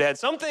things from dad.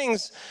 Some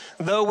things,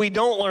 though, we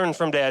don't learn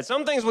from dad.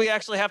 Some things we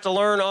actually have to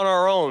learn on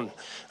our own.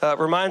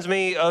 Reminds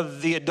me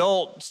of the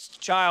adult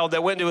child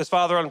that went to his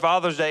father on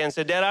Father's Day and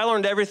said, Dad, I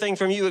learned everything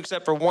from you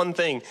except for one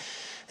thing.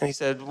 And he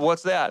said,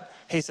 what's that?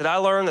 He said, I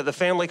learned that the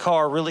family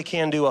car really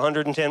can do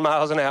 110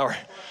 miles an hour.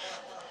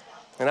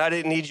 And I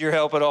didn't need your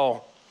help at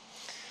all.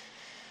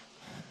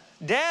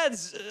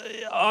 Dads,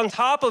 on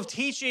top of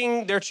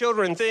teaching their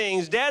children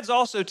things, dads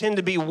also tend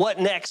to be what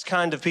next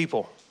kind of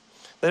people.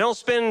 They don't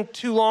spend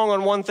too long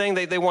on one thing.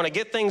 They want to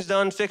get things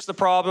done, fix the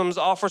problems,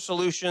 offer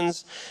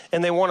solutions,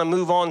 and they want to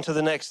move on to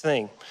the next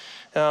thing.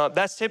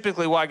 That's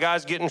typically why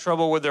guys get in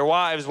trouble with their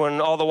wives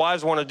when all the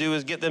wives want to do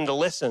is get them to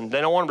listen.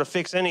 They don't want them to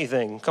fix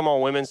anything. Come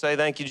on, women, say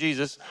thank you,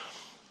 Jesus.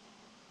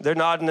 They're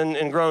nodding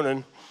and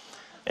groaning.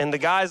 And the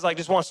guy's like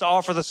just wants to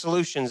offer the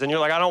solutions. And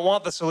you're like, I don't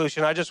want the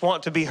solution. I just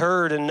want to be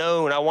heard and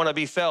known. I want to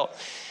be felt.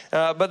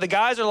 But the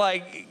guys are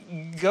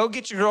like, go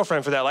get your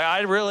girlfriend for that. Like, I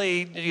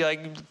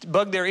really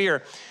bug their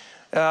ear.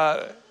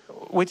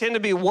 We tend to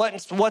be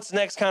what's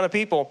next kind of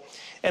people.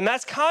 And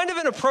that's kind of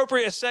an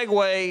appropriate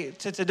segue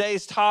to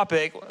today's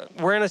topic.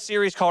 We're in a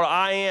series called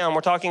I Am. We're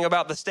talking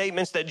about the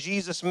statements that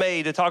Jesus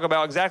made to talk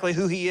about exactly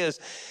who he is.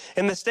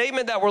 And the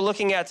statement that we're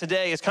looking at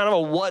today is kind of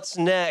a what's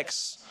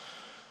next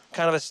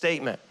kind of a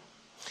statement.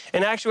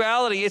 In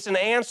actuality, it's an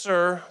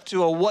answer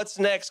to a what's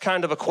next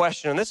kind of a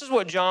question. And this is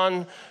what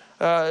John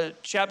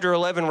chapter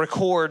 11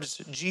 records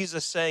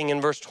Jesus saying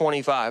in verse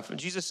 25.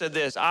 Jesus said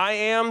this, I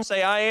am,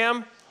 say I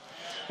am,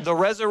 the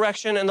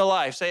resurrection and the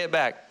life. Say it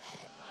back.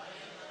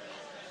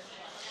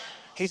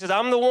 He says,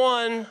 I'm the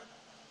one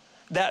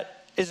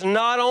that is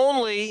not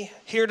only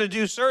here to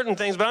do certain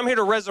things, but I'm here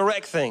to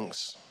resurrect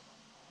things.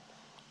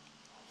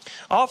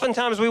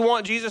 Oftentimes we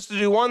want Jesus to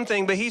do one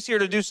thing, but he's here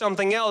to do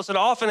something else. And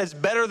often it's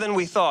better than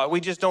we thought. We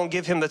just don't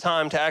give him the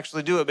time to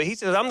actually do it. But he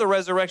says, I'm the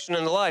resurrection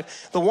and the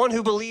life. The one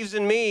who believes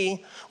in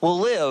me will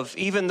live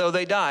even though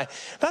they die.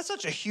 That's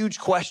such a huge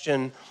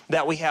question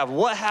that we have.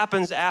 What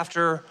happens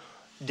after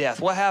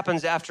death? What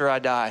happens after I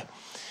die?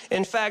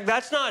 In fact,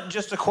 that's not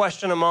just a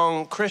question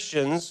among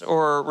Christians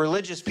or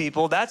religious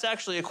people. That's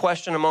actually a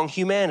question among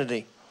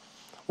humanity.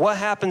 What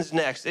happens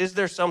next? Is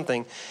there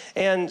something?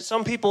 And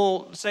some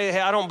people say, hey,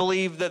 I don't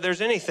believe that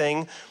there's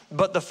anything.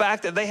 But the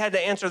fact that they had to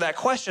answer that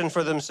question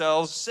for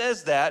themselves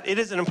says that it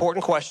is an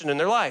important question in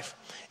their life.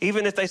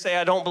 Even if they say,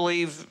 I don't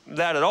believe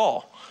that at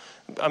all.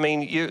 I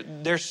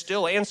mean, they're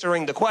still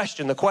answering the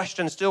question. The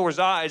question still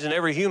resides in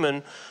every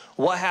human.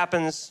 What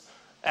happens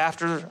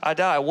after I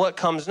die? What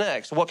comes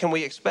next? What can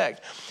we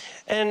expect?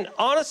 And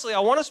honestly, I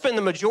want to spend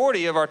the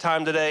majority of our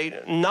time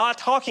today not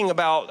talking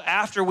about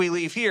after we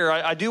leave here.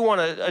 I do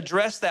want to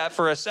address that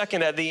for a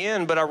second at the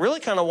end, but I really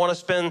kind of want to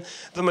spend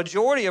the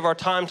majority of our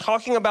time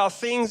talking about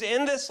things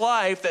in this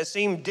life that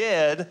seem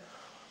dead,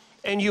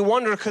 and you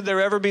wonder, could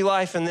there ever be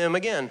life in them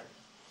again?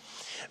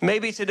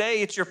 Maybe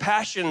today it's your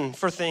passion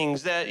for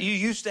things that you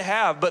used to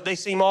have, but they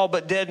seem all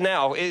but dead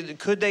now.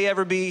 Could they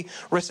ever be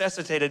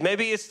resuscitated?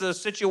 Maybe it's the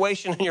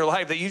situation in your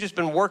life that you've just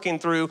been working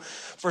through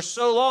for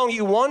so long,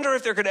 you wonder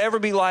if there could ever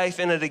be life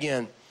in it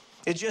again.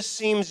 It just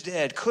seems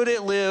dead. Could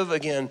it live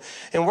again?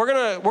 And we're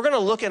gonna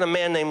look at a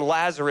man named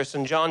Lazarus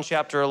in John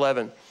chapter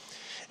 11.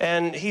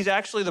 And he's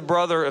actually the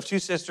brother of two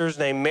sisters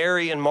named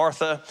Mary and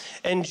Martha.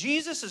 And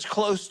Jesus is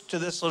close to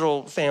this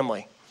little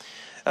family.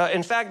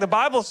 In fact, the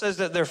Bible says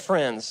that they're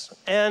friends.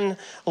 And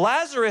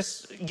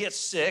Lazarus gets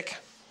sick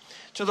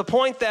to the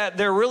point that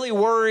they're really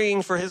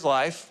worrying for his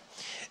life.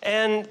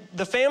 And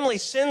the family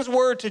sends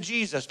word to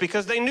Jesus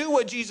because they knew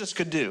what Jesus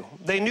could do.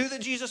 They knew that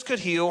Jesus could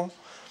heal.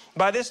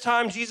 By this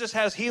time, Jesus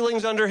has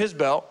healings under his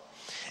belt.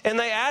 And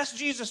they asked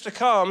Jesus to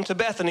come to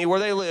Bethany where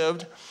they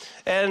lived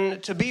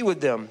and to be with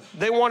them.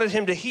 They wanted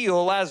him to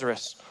heal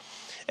Lazarus.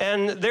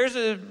 And there's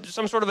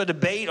some sort of a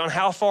debate on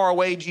how far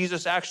away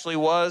Jesus actually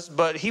was,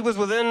 but he was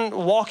within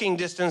walking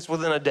distance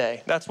within a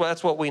day. That's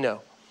what we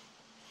know.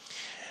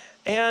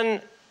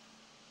 And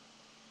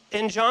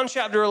in John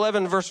chapter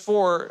 11, verse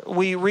 4,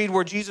 we read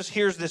where Jesus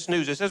hears this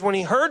news. It says, when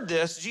he heard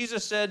this,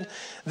 Jesus said,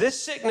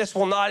 this sickness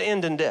will not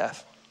end in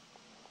death.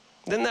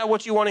 Isn't that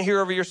what you want to hear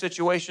over your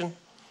situation?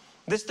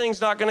 This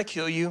thing's not going to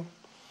kill you.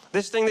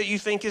 This thing that you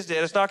think is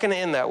dead, it's not going to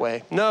end that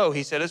way. No,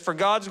 he said, it's for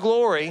God's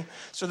glory,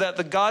 so that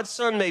the God's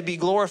Son may be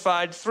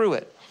glorified through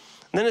it.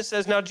 And then it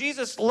says, now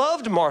Jesus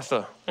loved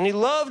Martha, and he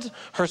loved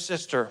her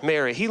sister,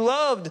 Mary. He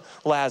loved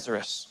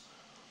Lazarus.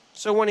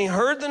 So when he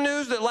heard the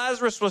news that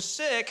Lazarus was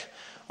sick,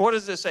 what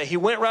does it say? He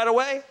went right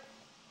away?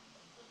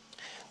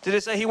 Did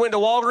it say he went to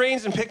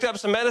Walgreens and picked up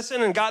some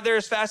medicine and got there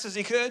as fast as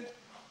he could?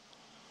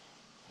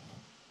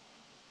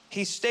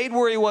 He stayed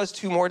where he was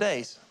 2 more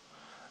days.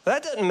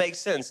 That doesn't make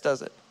sense,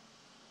 does it?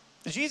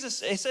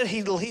 Jesus, he said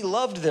he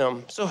loved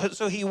them,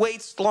 so he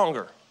waits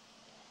longer.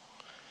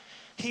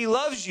 He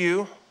loves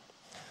you,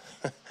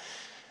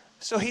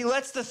 so he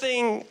lets the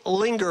thing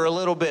linger a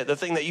little bit, the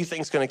thing that you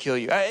think is going to kill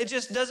you. It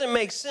just doesn't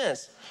make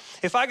sense.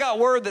 If I got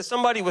word that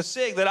somebody was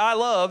sick that I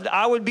loved,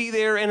 I would be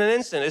there in an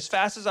instant, as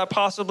fast as I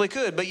possibly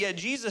could. But yet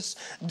Jesus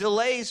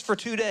delays for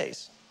 2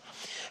 days.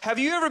 Have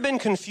you ever been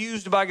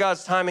confused by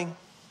God's timing?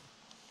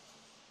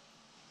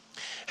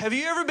 Have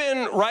you ever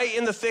been right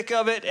in the thick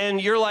of it and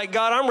you're like,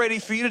 God, I'm ready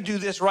for you to do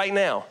this right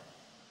now?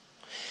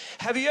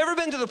 Have you ever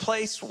been to the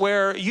place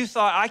where you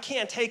thought, I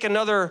can't take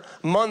another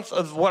month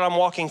of what I'm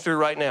walking through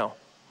right now?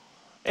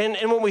 And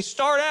when we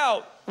start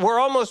out, we're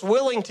almost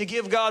willing to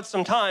give God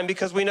some time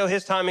because we know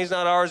his timing is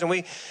not ours, and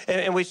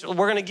we're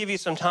going to give you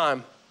some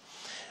time.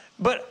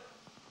 But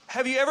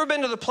have you ever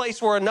been to the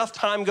place where enough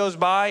time goes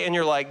by and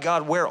you're like,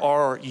 God, where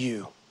are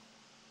you?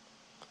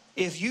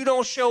 If you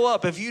don't show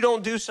up, if you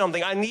don't do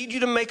something, I need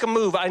you to make a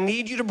move. I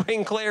need you to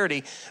bring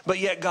clarity. But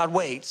yet God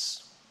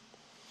waits.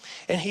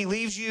 And he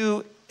leaves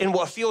you in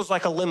what feels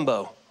like a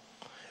limbo,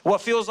 what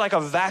feels like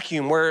a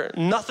vacuum where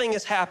nothing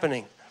is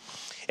happening.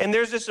 And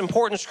there's this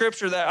important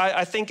scripture that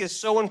I think is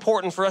so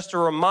important for us to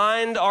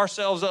remind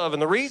ourselves of.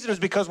 And the reason is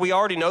because we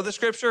already know the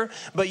scripture,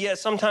 but yet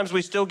sometimes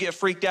we still get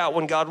freaked out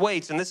when God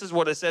waits. And this is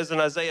what it says in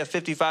Isaiah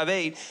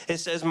 55:8. It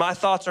says, my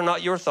thoughts are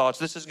not your thoughts.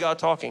 This is God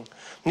talking.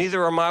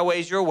 Neither are my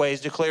ways your ways,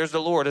 declares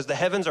the Lord. As the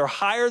heavens are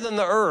higher than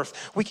the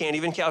earth, we can't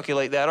even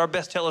calculate that. Our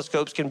best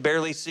telescopes can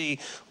barely see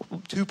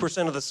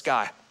 2% of the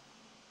sky.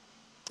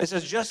 It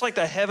says, just like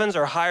the heavens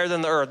are higher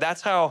than the earth,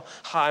 that's how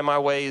high my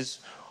ways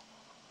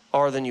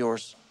are than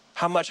yours.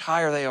 How much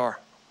higher they are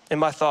in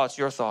my thoughts,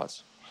 your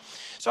thoughts.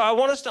 So I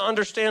want us to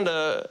understand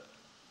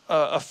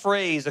a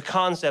phrase, a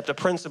concept, a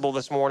principle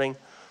this morning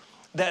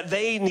that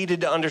they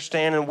needed to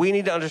understand and we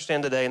need to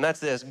understand today, and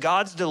that's this.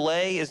 God's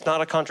delay is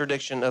not a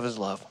contradiction of his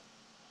love.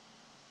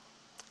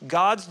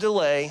 God's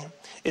delay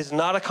is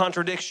not a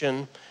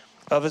contradiction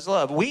of his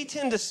love. We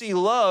tend to see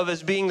love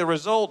as being the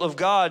result of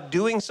God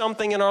doing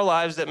something in our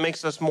lives that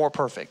makes us more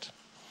perfect,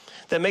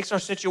 that makes our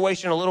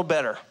situation a little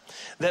better,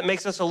 that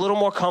makes us a little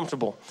more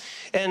comfortable.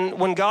 And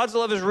when God's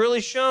love is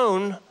really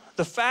shown,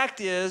 the fact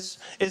is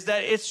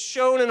that it's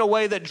shown in a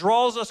way that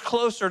draws us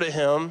closer to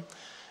him,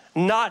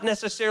 not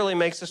necessarily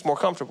makes us more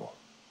comfortable.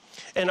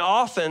 And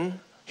often,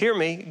 hear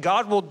me,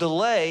 God will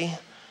delay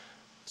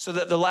so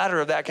that the latter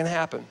of that can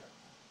happen,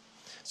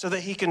 so that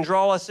he can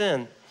draw us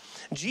in.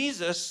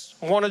 Jesus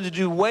wanted to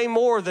do way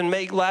more than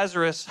make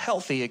Lazarus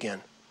healthy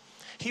again.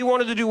 He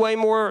wanted to do way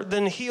more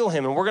than heal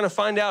him, and we're going to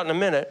find out in a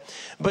minute.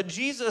 But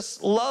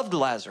Jesus loved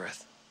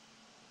Lazarus.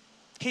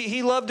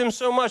 He loved him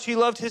so much. He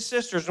loved his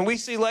sisters. And we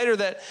see later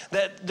that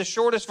the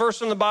shortest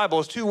verse in the Bible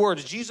is 2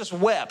 words. Jesus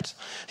wept.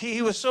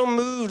 He was so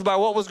moved by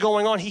what was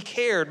going on. He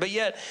cared, but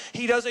yet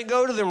he doesn't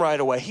go to them right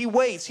away. He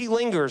waits. He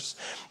lingers.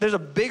 There's a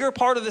bigger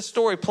part of this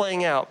story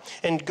playing out,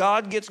 and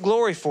God gets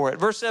glory for it.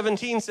 Verse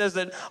 17 says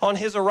that on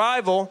his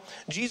arrival,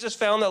 Jesus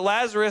found that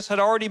Lazarus had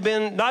already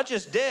been not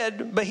just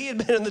dead, but he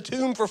had been in the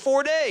tomb for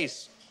 4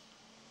 days.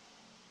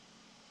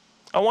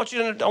 I want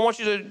you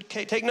to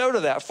take note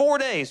of that. 4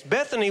 days.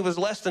 Bethany was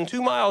less than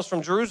 2 miles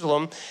from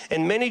Jerusalem,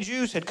 and many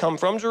Jews had come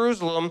from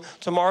Jerusalem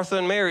to Martha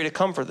and Mary to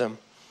comfort them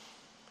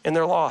in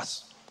their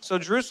loss. So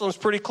Jerusalem's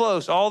pretty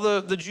close. All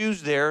the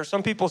Jews there,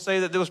 some people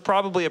say that there was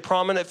probably a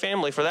prominent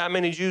family for that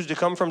many Jews to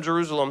come from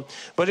Jerusalem,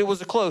 but it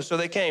was close, so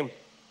they came.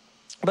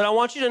 But I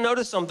want you to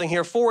notice something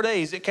here. 4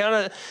 days. It kind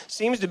of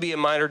seems to be a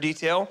minor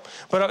detail,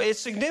 but it's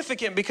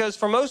significant because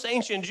for most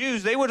ancient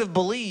Jews, they would have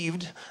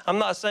believed, I'm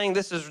not saying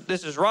this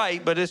is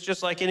right, but it's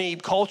just like any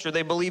culture,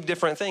 they believe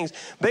different things.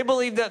 They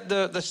believed that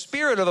the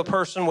spirit of a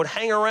person would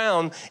hang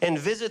around and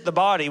visit the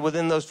body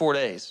within those 4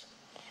 days.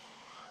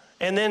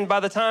 And then by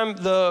the time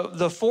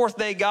the fourth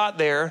day got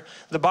there,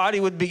 the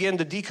body would begin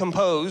to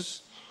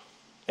decompose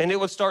and it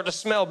would start to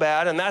smell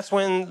bad, and that's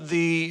when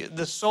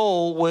the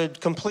soul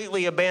would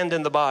completely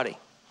abandon the body.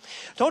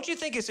 Don't you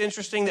think it's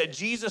interesting that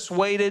Jesus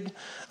waited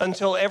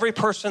until every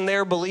person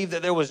there believed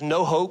that there was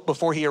no hope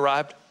before he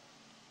arrived?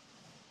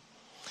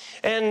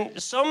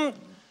 And some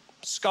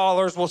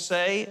scholars will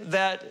say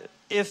that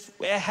if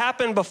it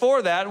happened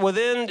before that,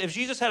 if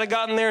Jesus had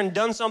gotten there and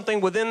done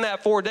something within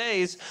that 4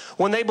 days,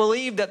 when they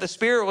believed that the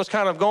Spirit was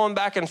kind of going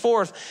back and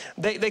forth,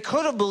 they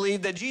could have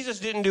believed that Jesus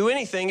didn't do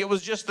anything. It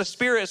was just the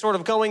Spirit sort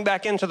of going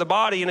back into the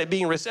body and it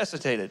being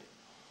resuscitated.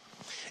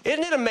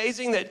 Isn't it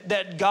amazing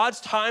that God's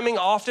timing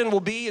often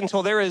will be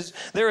until there is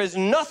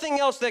nothing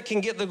else that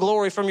can get the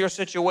glory from your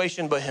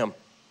situation but him?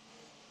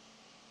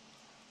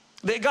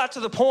 They got to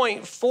the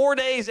point 4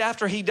 days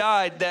after he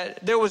died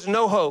that there was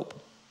no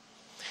hope,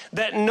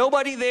 that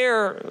nobody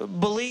there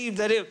believed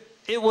that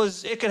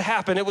it could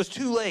happen. It was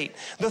too late.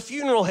 The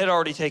funeral had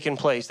already taken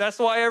place. That's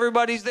why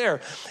everybody's there.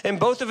 And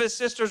both of his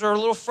sisters are a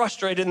little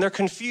frustrated and they're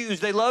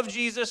confused. They love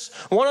Jesus.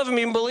 One of them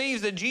even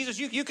believes that Jesus,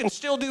 you can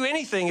still do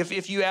anything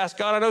if you ask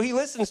God. I know he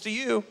listens to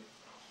you.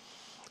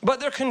 But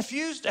they're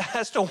confused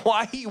as to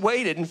why he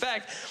waited. In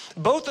fact,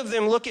 both of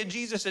them look at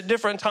Jesus at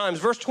different times.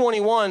 Verse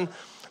 21,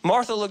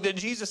 Martha looked at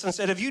Jesus and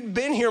said, if you'd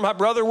been here, my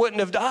brother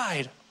wouldn't have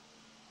died.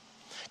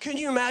 Can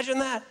you imagine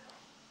that?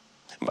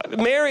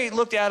 Mary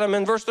looked at him,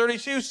 and verse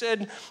 32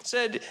 said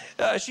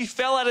she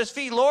fell at his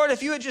feet. Lord,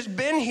 if you had just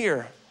been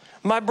here,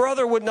 my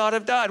brother would not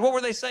have died. What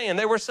were they saying?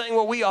 They were saying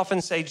what we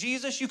often say,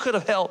 Jesus, you could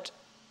have helped.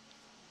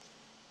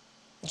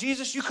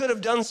 Jesus, you could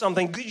have done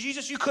something.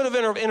 Jesus, you could have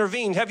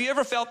intervened. Have you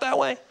ever felt that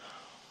way?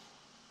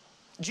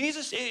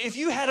 Jesus, if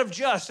you had have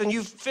just, and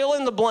you fill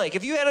in the blank,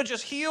 if you had have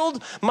just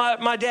healed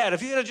my dad,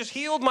 if you had have just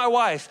healed my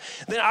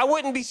wife, then I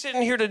wouldn't be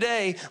sitting here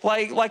today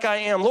like I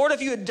am. Lord,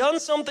 if you had done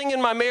something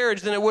in my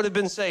marriage, then it would have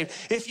been saved.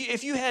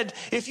 If you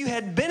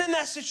had been in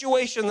that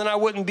situation, then I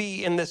wouldn't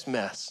be in this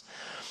mess.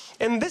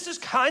 And this is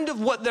kind of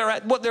what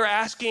they're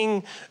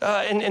asking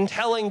and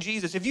telling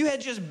Jesus. If you had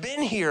just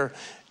been here,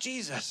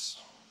 Jesus.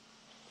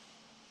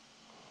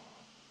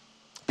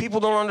 People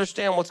don't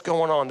understand what's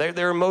going on.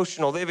 They're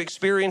emotional. They've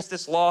experienced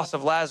this loss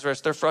of Lazarus.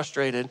 They're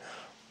frustrated.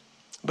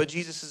 But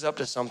Jesus is up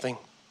to something.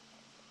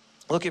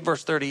 Look at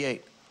verse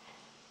 38.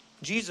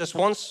 Jesus,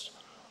 once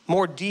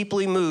more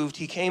deeply moved,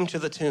 he came to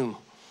the tomb.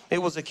 It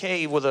was a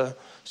cave with a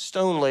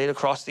stone laid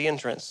across the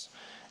entrance.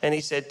 And he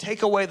said,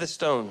 take away the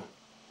stone.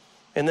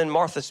 And then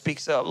Martha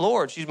speaks up.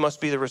 Lord, she must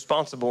be the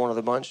responsible one of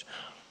the bunch.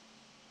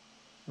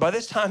 By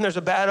this time, there's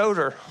a bad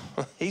odor.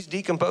 He's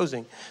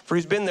decomposing, for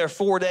he's been there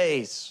 4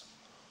 days.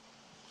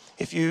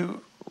 If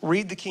you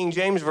read the King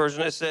James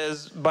Version, it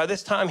says, by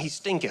this time he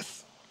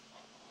stinketh.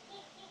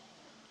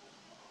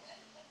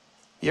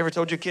 You ever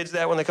told your kids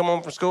that when they come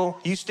home from school?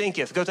 You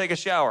stinketh, go take a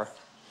shower.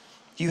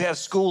 You have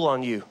school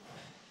on you.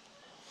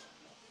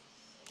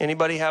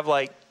 Anybody have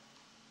like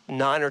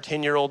 9 or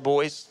 10-year-old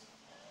boys?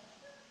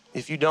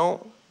 If you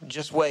don't,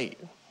 just wait.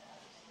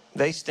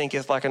 They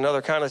stinketh like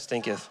another kind of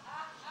stinketh.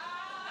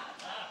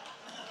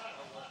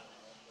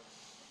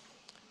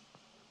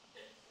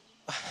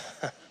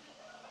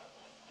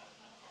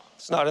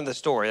 It's not in the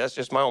story. That's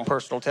just my own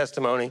personal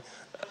testimony.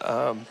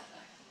 I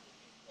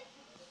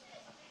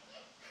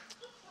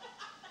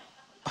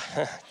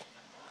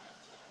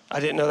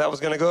didn't know that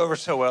was going to go over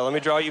so well. Let me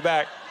draw you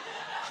back.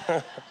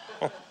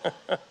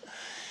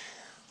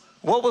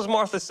 What was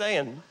Martha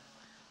saying?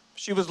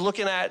 She was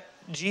looking at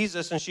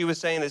Jesus and she was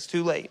saying it's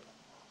too late.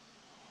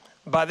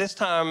 By this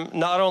time,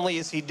 not only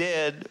is he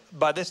dead,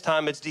 by this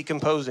time it's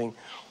decomposing.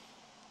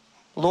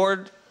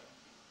 Lord,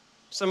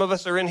 some of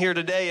us are in here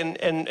today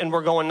and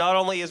we're going, not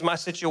only is my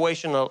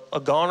situation a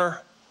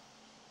goner,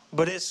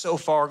 but it's so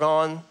far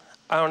gone,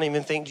 I don't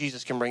even think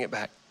Jesus can bring it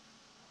back.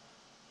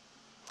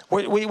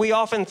 We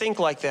often think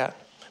like that.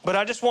 But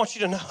I just want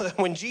you to know that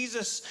when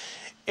Jesus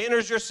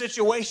enters your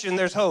situation,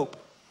 there's hope.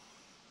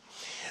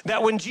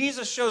 That when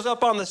Jesus shows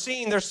up on the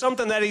scene, there's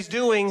something that he's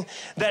doing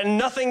that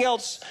nothing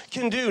else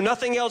can do,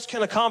 nothing else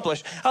can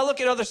accomplish. I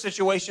look at other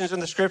situations in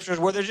the scriptures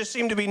where there just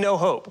seemed to be no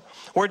hope,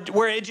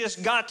 where it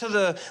just got to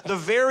the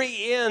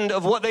very end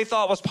of what they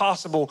thought was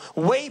possible,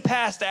 way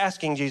past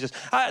asking Jesus.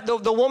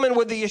 The woman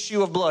with the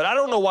issue of blood, I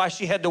don't know why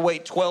she had to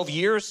wait 12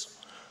 years.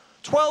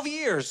 12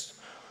 years.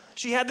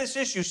 She had this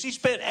issue. She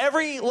spent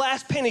every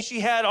last penny she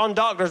had on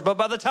doctors, but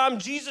by the time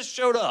Jesus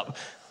showed up,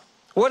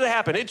 what had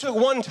happened? It took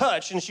one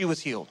touch and she was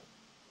healed.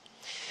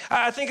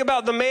 I think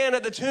about the man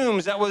at the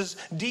tombs that was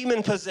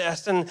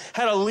demon-possessed and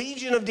had a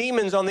legion of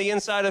demons on the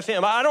inside of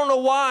him. I don't know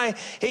why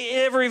he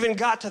ever even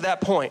got to that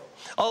point.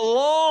 A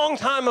long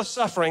time of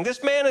suffering.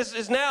 This man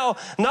is now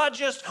not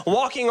just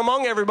walking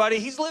among everybody,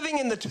 he's living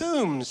in the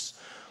tombs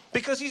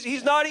because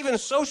he's not even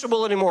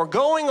sociable anymore,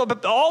 going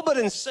all but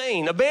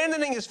insane,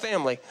 abandoning his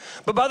family.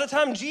 But by the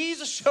time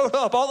Jesus showed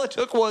up, all it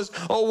took was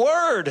a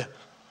word,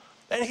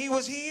 and he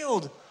was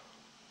healed.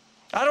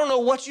 I don't know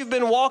what you've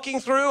been walking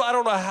through. I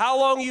don't know how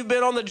long you've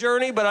been on the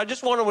journey, but I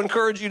just want to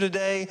encourage you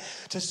today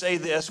to say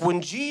this.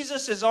 When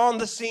Jesus is on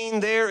the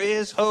scene, there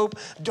is hope.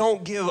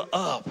 Don't give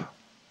up.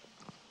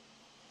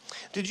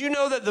 Did you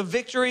know that the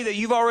victory that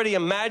you've already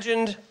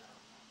imagined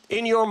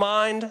in your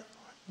mind,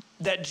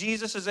 that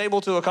Jesus is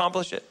able to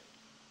accomplish it?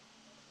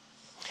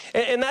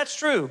 And that's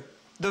true.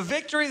 The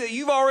victory that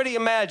you've already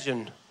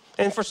imagined,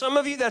 and for some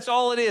of you, that's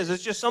all it is.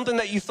 It's just something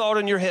that you thought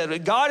in your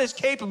head. God is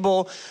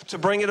capable to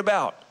bring it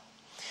about.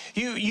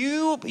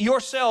 You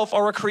yourself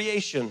are a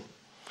creation.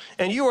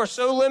 And you are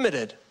so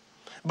limited.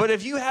 But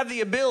if you have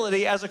the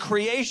ability as a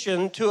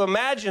creation to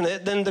imagine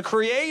it, then the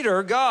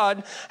Creator,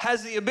 God,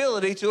 has the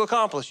ability to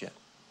accomplish it.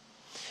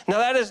 Now,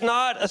 that is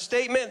not a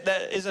statement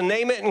that is a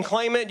name it and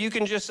claim it. You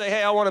can just say,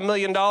 hey, I want $1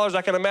 million.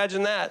 I can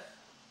imagine that.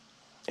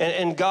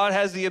 And God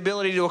has the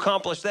ability to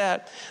accomplish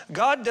that.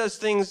 God does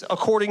things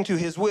according to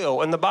his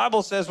will. And the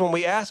Bible says when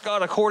we ask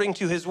God according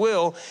to his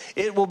will,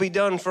 it will be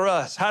done for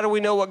us. How do we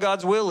know what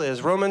God's will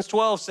is? Romans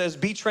 12 says,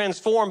 be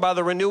transformed by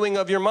the renewing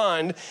of your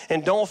mind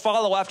and don't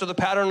follow after the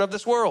pattern of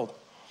this world.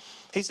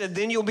 He said,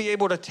 then you'll be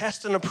able to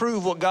test and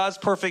approve what God's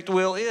perfect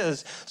will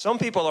is. Some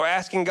people are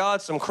asking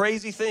God some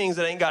crazy things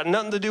that ain't got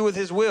nothing to do with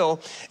his will.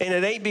 And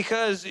it ain't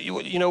because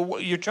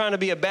you're trying to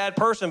be a bad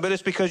person, but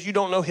it's because you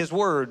don't know his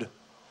word.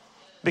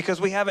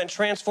 Because we haven't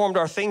transformed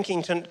our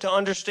thinking to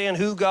understand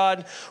who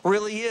God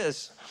really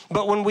is.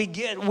 But when we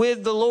get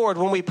with the Lord,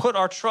 when we put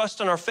our trust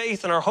and our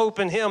faith and our hope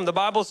in him, the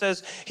Bible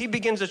says he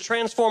begins to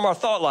transform our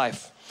thought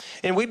life.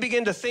 And we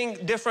begin to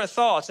think different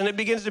thoughts, and it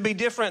begins to be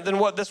different than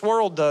what this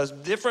world does,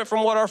 different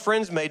from what our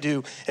friends may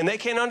do. And they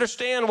can't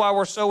understand why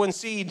we're sowing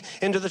seed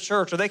into the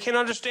church, or they can't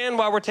understand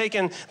why we're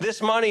taking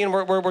this money and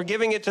we're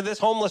giving it to this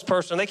homeless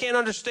person. They can't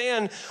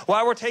understand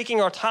why we're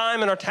taking our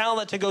time and our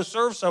talent to go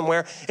serve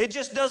somewhere. It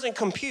just doesn't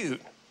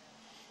compute.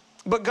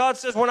 But God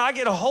says, when I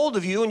get a hold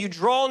of you and you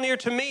draw near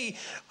to me,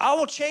 I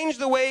will change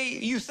the way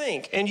you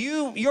think, and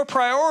your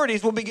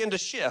priorities will begin to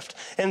shift.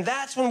 And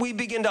that's when we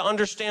begin to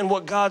understand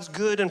what God's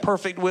good and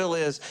perfect will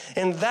is.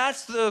 And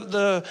that's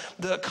the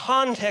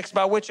context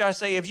by which I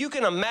say, if you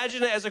can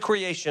imagine it as a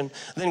creation,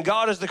 then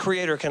God as the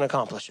creator can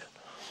accomplish it.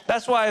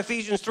 That's why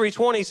Ephesians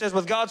 3:20 says,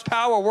 with God's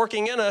power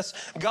working in us,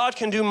 God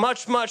can do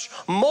much, much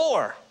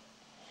more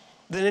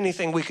than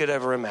anything we could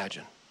ever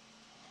imagine.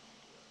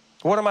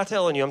 What am I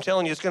telling you? I'm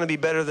telling you it's going to be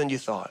better than you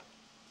thought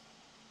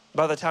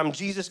by the time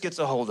Jesus gets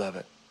a hold of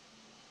it.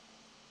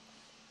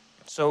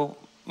 So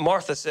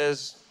Martha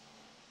says,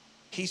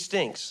 he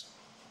stinks.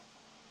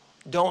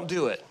 Don't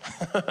do it.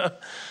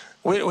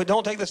 we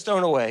don't take the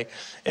stone away.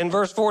 In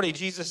verse 40,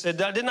 Jesus said,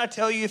 didn't I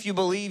tell you if you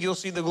believe, you'll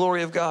see the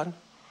glory of God?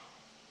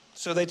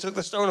 So they took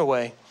the stone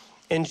away.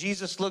 And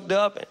Jesus looked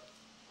up,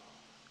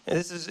 and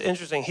this is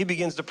interesting. He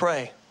begins to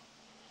pray.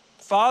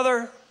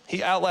 Father,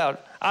 he out loud,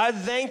 I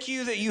thank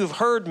you that you have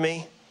heard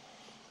me,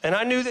 and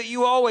I knew that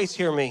you always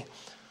hear me.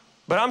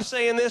 But I'm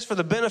saying this for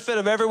the benefit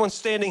of everyone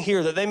standing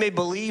here, that they may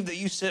believe that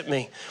you sent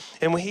me.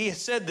 And when he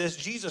said this,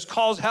 Jesus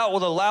calls out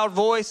with a loud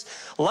voice,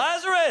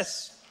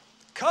 Lazarus,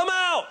 come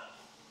out.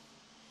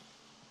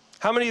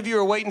 How many of you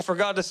are waiting for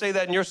God to say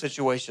that in your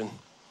situation?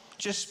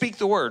 Just speak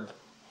the word.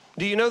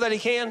 Do you know that he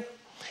can?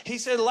 He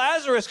said,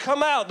 Lazarus,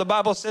 come out. The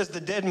Bible says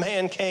the dead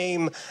man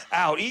came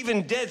out.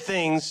 Even dead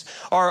things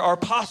are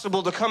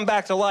possible to come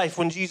back to life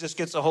when Jesus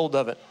gets a hold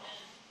of it.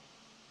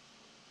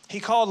 He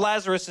called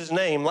Lazarus his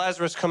name.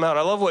 Lazarus, come out.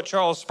 I love what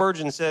Charles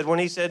Spurgeon said when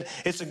he said,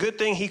 it's a good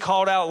thing he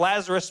called out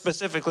Lazarus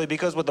specifically,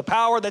 because with the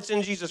power that's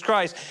in Jesus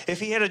Christ, if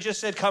he had just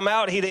said come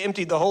out, he'd have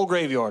emptied the whole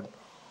graveyard.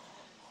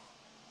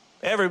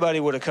 Everybody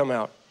would have come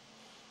out.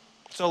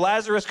 So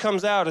Lazarus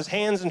comes out, his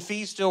hands and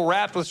feet still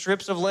wrapped with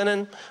strips of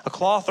linen, a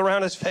cloth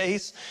around his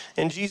face.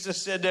 And Jesus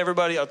said to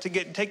everybody else,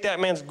 take that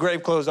man's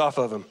grave clothes off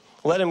of him.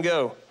 Let him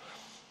go.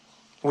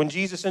 When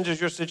Jesus enters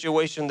your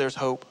situation, there's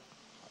hope.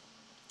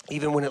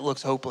 Even when it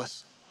looks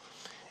hopeless.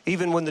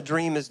 Even when the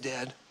dream is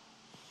dead.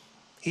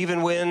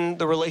 Even when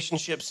the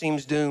relationship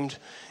seems doomed.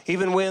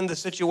 Even when the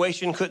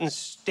situation couldn't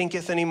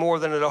stinketh any more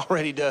than it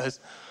already does.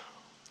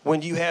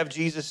 When you have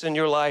Jesus in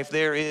your life,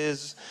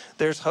 there's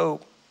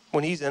hope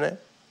when he's in it.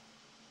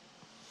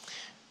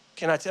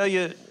 Can I tell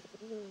you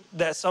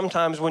that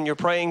sometimes when you're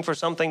praying for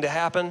something to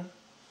happen,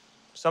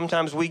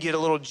 sometimes we get a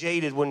little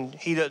jaded when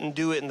he doesn't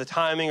do it in the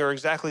timing or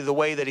exactly the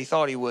way that he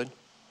thought he would.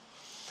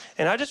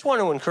 And I just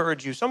want to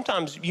encourage you.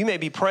 Sometimes you may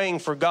be praying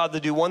for God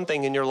to do one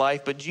thing in your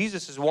life, but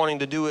Jesus is wanting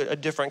to do it a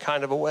different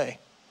kind of a way.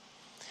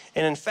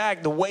 And in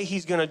fact, the way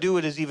he's going to do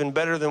it is even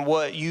better than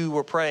what you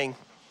were praying.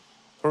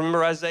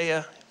 Remember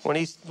Isaiah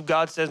when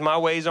God says, my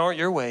ways aren't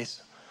your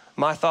ways.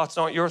 My thoughts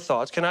aren't your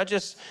thoughts. Can I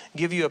just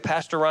give you a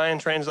Pastor Ryan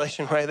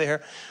translation right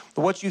there?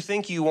 What you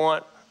think you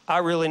want, I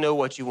really know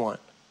what you want.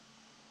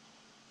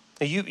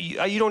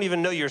 You don't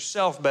even know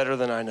yourself better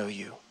than I know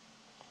you.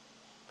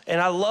 And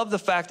I love the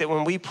fact that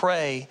when we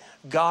pray,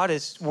 God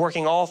is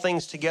working all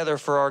things together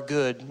for our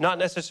good, not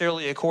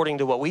necessarily according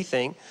to what we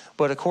think,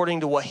 but according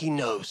to what he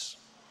knows.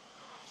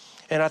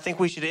 And I think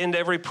we should end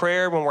every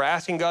prayer when we're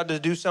asking God to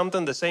do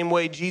something the same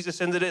way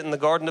Jesus ended it in the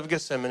Garden of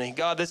Gethsemane.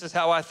 God, this is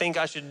how I think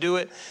I should do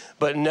it,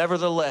 but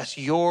nevertheless,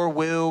 your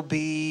will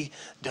be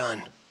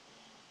done.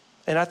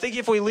 And I think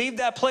if we leave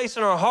that place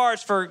in our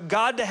hearts for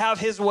God to have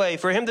his way,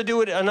 for him to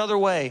do it another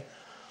way,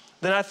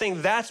 then I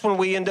think that's when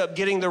we end up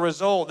getting the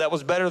result that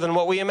was better than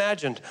what we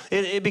imagined.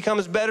 It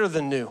becomes better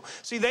than new.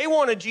 See, they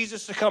wanted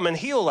Jesus to come and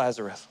heal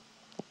Lazarus.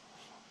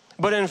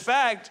 But in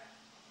fact,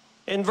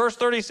 in verse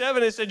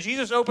 37, it said,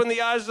 Jesus opened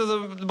the eyes of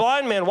the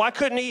blind man. Why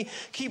couldn't he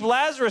keep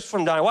Lazarus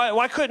from dying?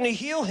 Why couldn't he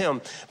heal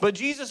him? But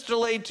Jesus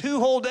delayed 2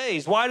 whole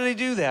days. Why did he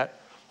do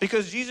that?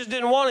 Because Jesus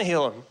didn't want to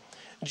heal him.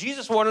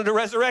 Jesus wanted to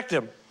resurrect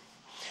him.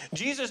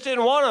 Jesus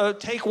didn't want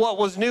to take what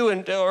was new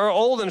or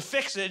old and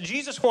fix it.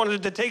 Jesus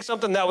wanted to take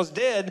something that was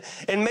dead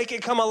and make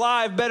it come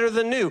alive better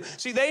than new.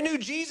 See, they knew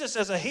Jesus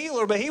as a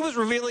healer, but he was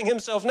revealing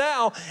himself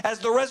now as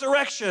the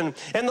resurrection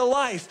and the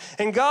life.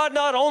 And God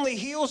not only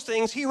heals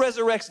things, he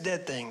resurrects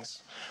dead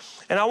things.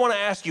 And I want to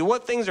ask you,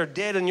 what things are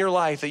dead in your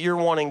life that you're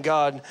wanting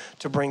God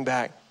to bring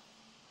back?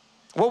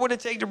 What would it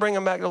take to bring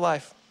them back to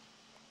life?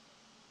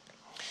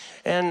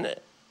 And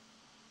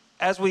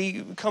as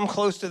we come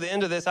close to the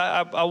end of this,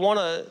 I want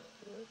to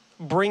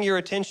bring your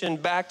attention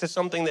back to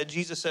something that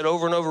Jesus said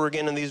over and over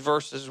again in these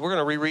verses. We're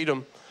going to reread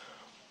them.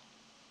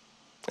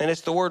 And it's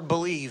the word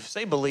believe.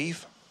 Say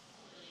believe.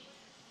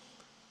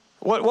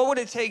 What would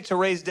it take to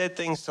raise dead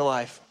things to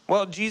life?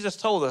 Well, Jesus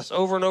told us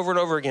over and over and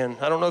over again.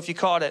 I don't know if you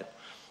caught it.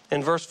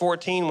 In verse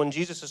 14, when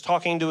Jesus is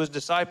talking to his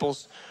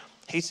disciples,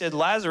 he said,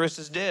 Lazarus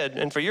is dead,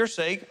 and for your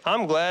sake,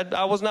 I'm glad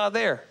I was not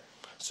there,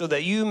 so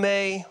that you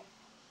may,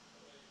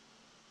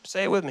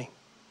 say it with me,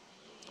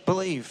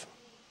 believe.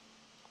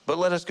 But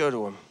let us go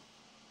to him.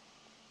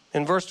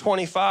 In verse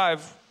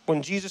 25,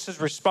 when Jesus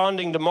is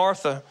responding to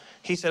Martha,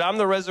 he said, I'm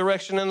the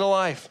resurrection and the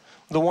life.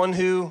 The one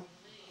who,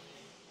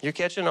 you're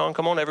catching on,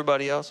 come on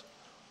everybody else.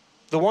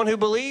 The one who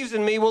believes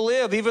in me will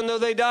live even though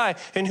they die.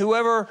 And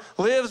whoever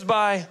lives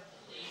by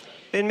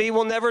in me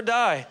will never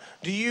die.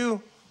 Do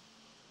you?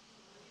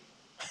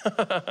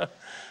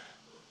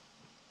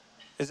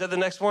 Is that the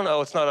next one?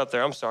 Oh, it's not up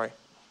there. I'm sorry.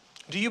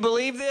 Do you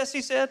believe this?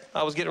 He said.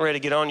 I was getting ready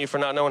to get on you for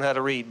not knowing how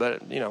to read,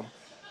 but you know.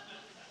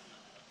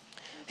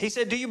 He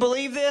said, do you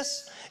believe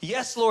this?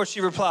 Yes, Lord,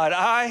 she replied.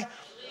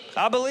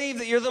 I believe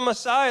that you're the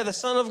Messiah, the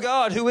Son of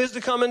God, who is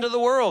to come into the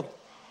world.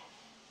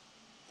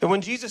 And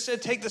when Jesus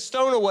said, take the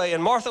stone away,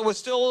 and Martha was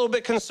still a little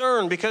bit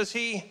concerned because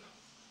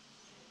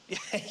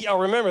y'all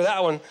remember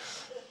that one,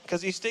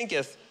 because he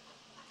stinketh.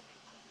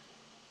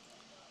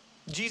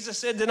 Jesus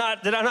said, did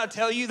I not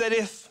tell you that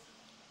if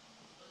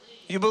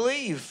you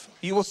believe,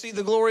 you will see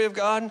the glory of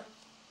God?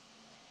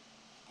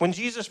 When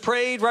Jesus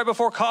prayed right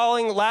before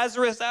calling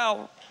Lazarus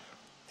out,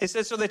 it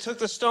said, so they took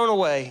the stone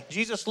away.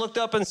 Jesus looked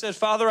up and said,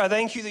 Father, I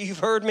thank you that you've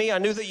heard me. I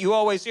knew that you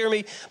always hear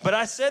me. But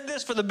I said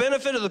this for the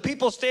benefit of the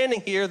people standing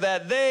here,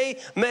 that they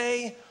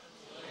may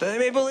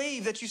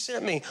believe that you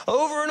sent me.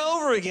 Over and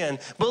over again.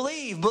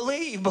 Believe,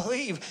 believe,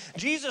 believe.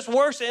 Jesus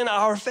works in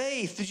our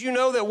faith. Did you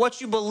know that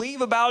what you believe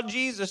about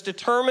Jesus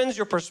determines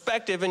your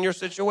perspective in your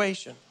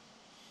situation?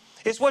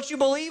 It's what you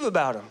believe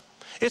about him.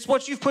 It's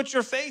what you've put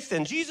your faith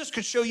in. Jesus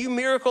could show you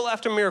miracle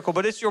after miracle,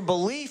 but it's your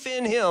belief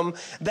in him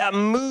that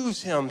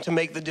moves him to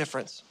make the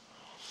difference.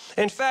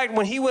 In fact,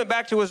 when he went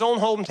back to his own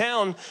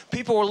hometown,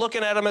 people were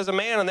looking at him as a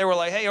man, and they were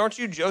like, hey, aren't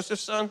you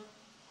Joseph's son?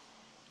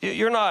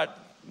 You're not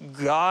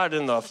God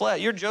in the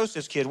flesh. You're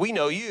Joseph's kid. We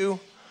know you.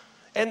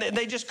 And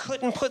they just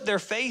couldn't put their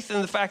faith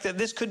in the fact that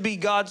this could be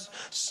God's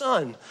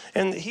son.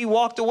 And he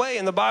walked away,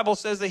 and the Bible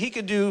says that he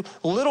could do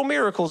little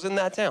miracles in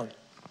that town.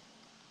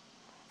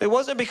 It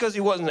wasn't because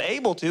he wasn't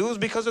able to. It was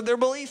because of their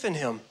belief in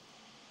him.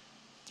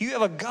 You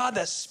have a God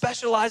that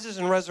specializes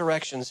in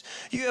resurrections.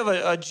 You have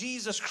a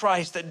Jesus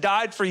Christ that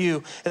died for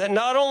you. And that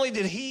not only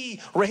did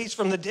he raise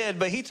from the dead,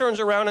 but he turns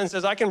around and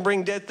says, I can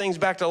bring dead things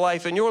back to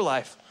life in your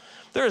life.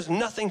 There is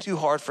nothing too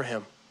hard for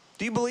him.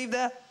 Do you believe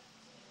that?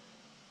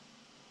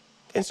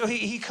 And so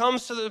he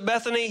comes to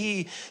Bethany.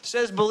 He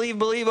says, believe,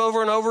 believe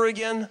over and over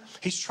again.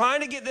 He's trying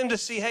to get them to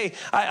see, hey,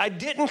 I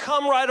didn't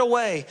come right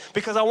away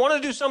because I want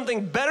to do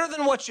something better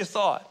than what you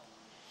thought.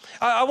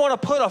 I want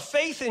to put a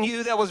faith in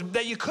you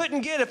that you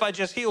couldn't get if I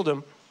just healed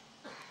him.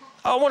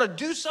 I want to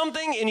do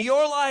something in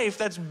your life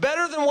that's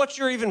better than what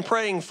you're even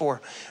praying for.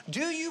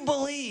 Do you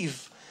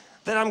believe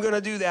that I'm going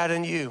to do that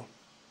in you?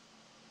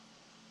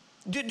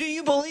 Do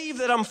you believe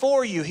that I'm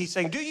for you? He's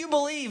saying, do you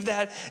believe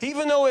that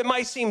even though it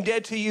might seem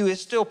dead to you, it's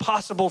still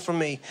possible for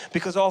me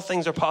because all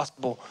things are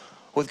possible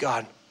with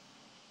God?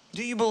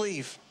 Do you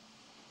believe?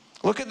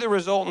 Look at the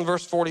result in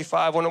verse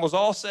 45. When it was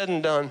all said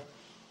and done,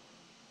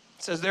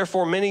 it says,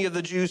 therefore, many of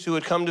the Jews who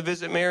had come to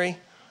visit Mary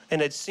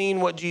and had seen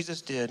what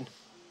Jesus did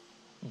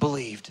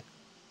believed.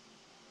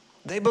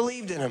 They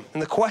believed in him.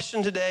 And the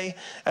question today,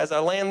 as I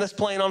land this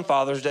plane on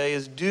Father's Day,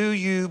 is do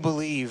you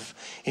believe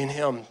in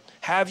him?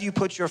 Have you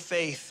put your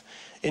faith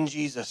in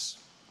Jesus?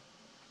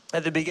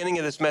 At the beginning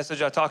of this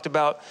message, I talked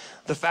about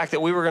the fact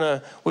that we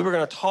were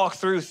gonna talk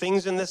through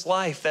things in this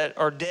life that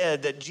are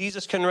dead, that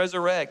Jesus can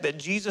resurrect, that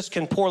Jesus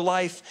can pour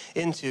life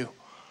into.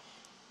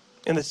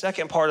 In the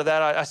second part of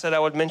that, I said I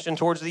would mention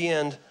towards the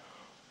end,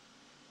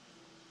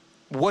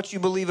 what you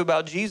believe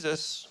about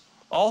Jesus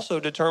also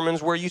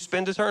determines where you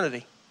spend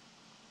eternity.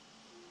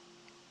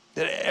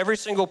 That every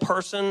single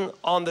person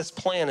on this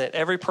planet,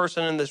 every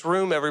person in this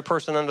room, every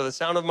person under the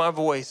sound of my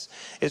voice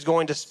is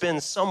going to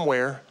spend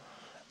somewhere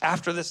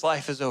after this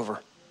life is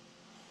over.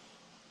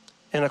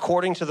 And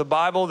according to the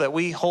Bible that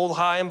we hold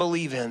high and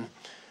believe in,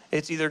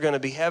 it's either going to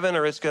be heaven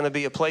or it's going to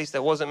be a place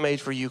that wasn't made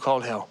for you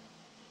called hell.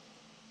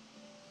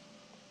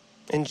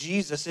 And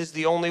Jesus is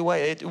the only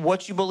way.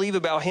 What you believe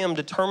about him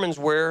determines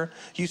where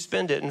you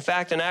spend it. In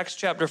fact, in Acts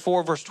chapter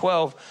 4, verse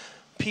 12,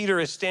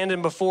 Peter is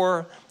standing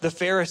before the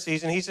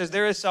Pharisees and he says,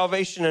 there is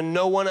salvation in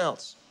no one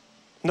else.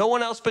 No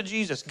one else but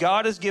Jesus.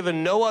 God has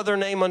given no other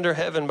name under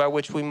heaven by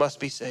which we must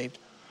be saved.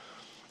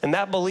 And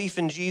that belief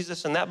in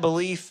Jesus and that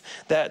belief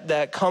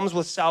that comes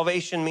with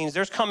salvation means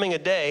there's coming a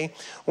day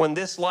when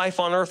this life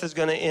on earth is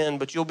going to end,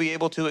 but you'll be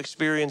able to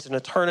experience an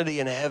eternity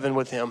in heaven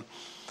with him.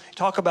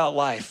 Talk about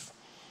life.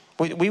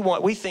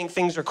 We think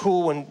things are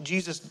cool when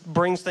Jesus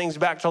brings things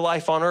back to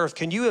life on earth.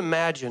 Can you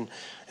imagine?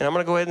 And I'm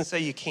going to go ahead and say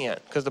you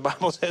can't, because the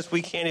Bible says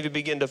we can't even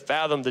begin to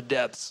fathom the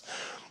depths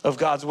of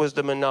God's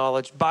wisdom and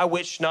knowledge, by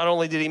which not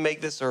only did he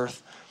make this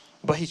earth,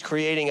 but he's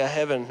creating a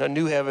heaven, a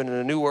new heaven and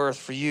a new earth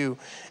for you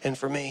and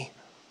for me.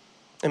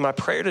 And my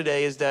prayer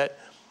today is that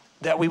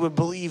we would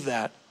believe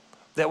that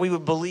we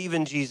would believe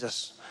in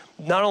Jesus.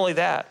 Not only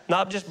that,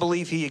 not just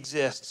believe he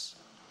exists,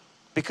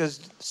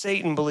 because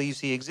Satan believes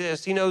he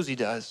exists. He knows he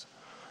does.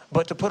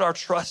 But to put our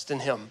trust in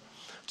him,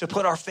 to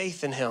put our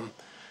faith in him,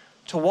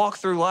 to walk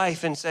through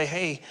life and say,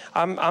 hey,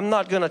 I'm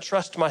not going to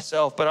trust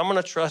myself, but I'm going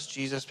to trust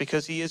Jesus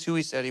because he is who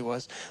he said he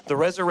was, the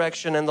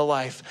resurrection and the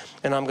life,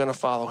 and I'm going to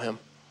follow him.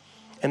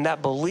 And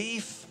that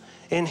belief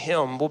in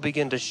him will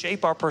begin to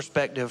shape our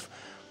perspective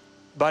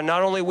by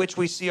not only which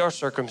we see our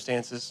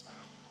circumstances,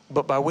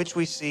 but by which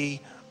we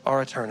see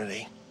our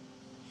eternity.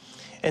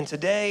 And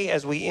today,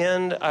 as we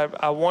end,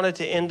 I wanted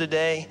to end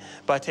today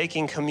by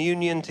taking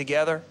communion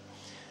together,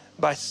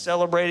 by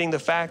celebrating the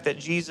fact that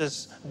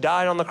Jesus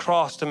died on the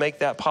cross to make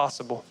that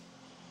possible.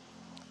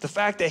 The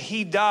fact that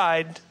he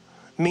died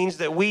means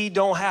that we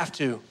don't have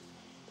to.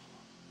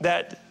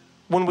 That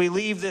when we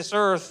leave this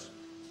earth,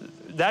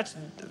 that's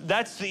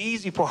the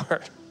easy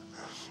part.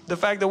 The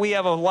fact that we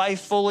have a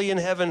life fully in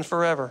heaven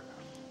forever.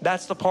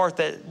 That's the part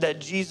that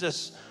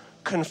Jesus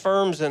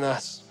confirms in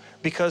us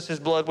because his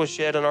blood was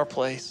shed in our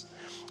place.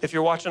 If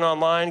you're watching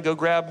online, go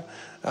grab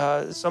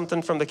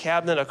something from the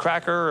cabinet, a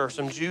cracker or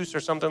some juice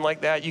or something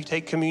like that. You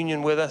take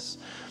communion with us.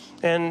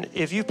 And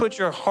if you put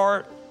your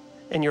heart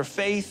and your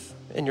faith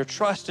and your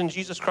trust in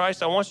Jesus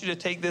Christ, I want you to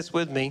take this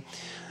with me.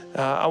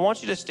 I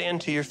want you to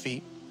stand to your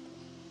feet.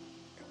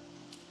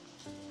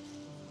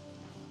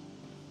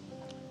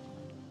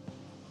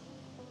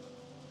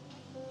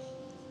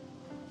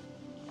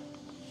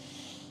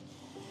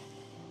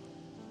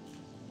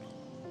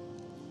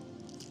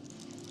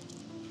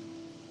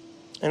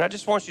 And I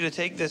just want you to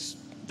take this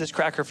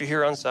cracker if you're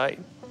here on site,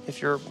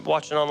 if you're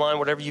watching online,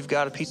 whatever you've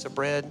got, a piece of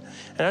bread,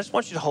 and I just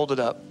want you to hold it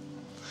up.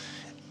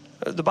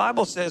 The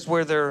Bible says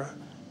where there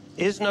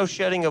is no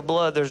shedding of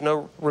blood, there's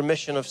no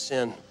remission of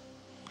sin.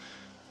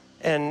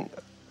 And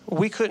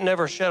we couldn't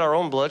ever shed our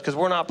own blood because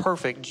we're not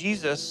perfect.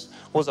 Jesus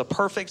was a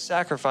perfect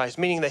sacrifice,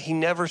 meaning that he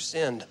never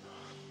sinned.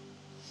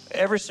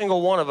 Every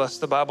single one of us,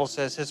 the Bible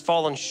says, has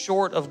fallen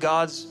short of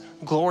God's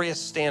glorious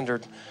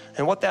standard.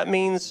 And what that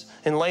means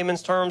in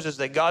layman's terms is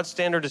that God's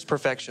standard is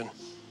perfection.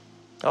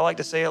 I like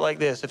to say it like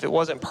this. If it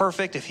wasn't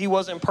perfect, if he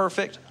wasn't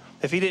perfect,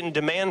 if he didn't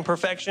demand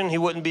perfection, he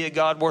wouldn't be a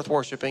God worth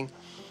worshiping.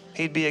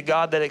 He'd be a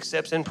God that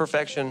accepts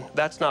imperfection.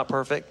 That's not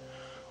perfect.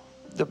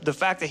 The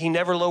fact that he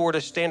never lowered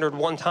his standard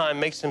one time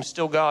makes him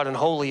still God and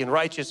holy and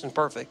righteous and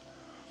perfect.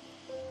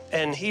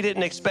 And he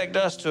didn't expect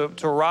us to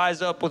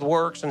rise up with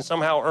works and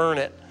somehow earn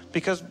it,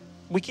 because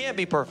we can't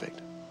be perfect.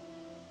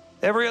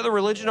 Every other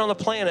religion on the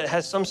planet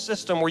has some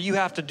system where you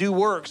have to do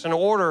works in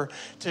order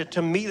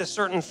to meet a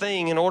certain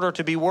thing, in order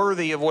to be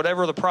worthy of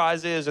whatever the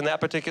prize is in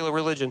that particular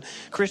religion.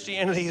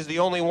 Christianity is the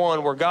only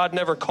one where God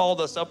never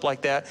called us up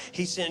like that.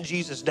 He sent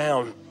Jesus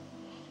down.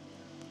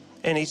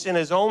 And he sent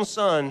his own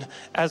son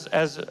as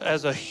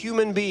a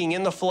human being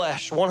in the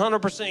flesh,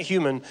 100%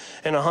 human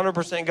and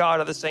 100% God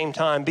at the same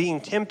time, being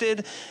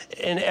tempted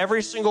in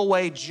every single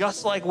way,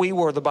 just like we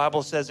were, the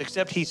Bible says,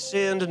 except he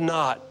sinned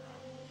not.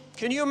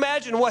 Can you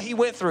imagine what he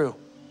went through?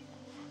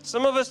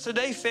 Some of us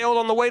today failed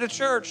on the way to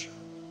church.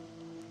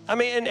 I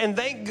mean, and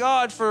thank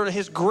God for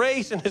his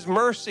grace and his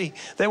mercy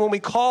that when we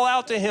call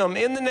out to him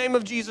in the name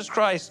of Jesus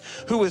Christ,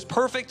 who is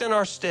perfect in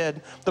our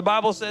stead, the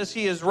Bible says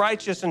he is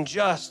righteous and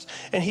just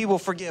and he will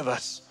forgive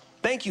us.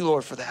 Thank you,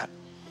 Lord, for that.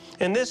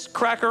 And this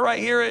cracker right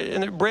here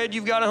and the bread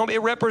you've got at home,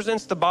 it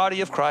represents the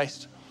body of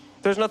Christ.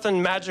 There's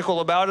nothing magical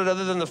about it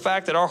other than the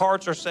fact that our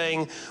hearts are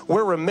saying,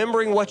 we're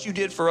remembering what you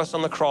did for us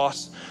on the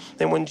cross.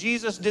 And when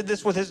Jesus did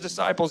this with his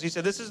disciples, he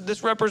said,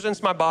 this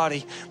represents my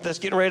body that's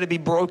getting ready to be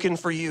broken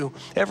for you.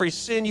 Every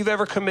sin you've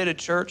ever committed,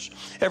 church,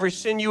 every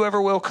sin you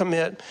ever will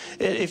commit,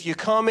 if you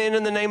come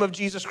in the name of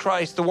Jesus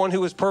Christ, the one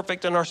who is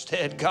perfect in our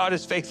stead, God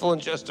is faithful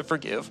and just to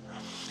forgive.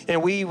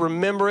 And we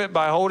remember it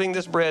by holding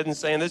this bread and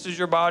saying, this is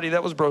your body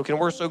that was broken.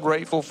 We're so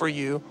grateful for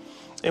you.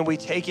 And we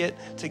take it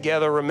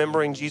together,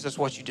 remembering, Jesus,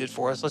 what you did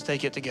for us. Let's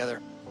take it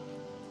together.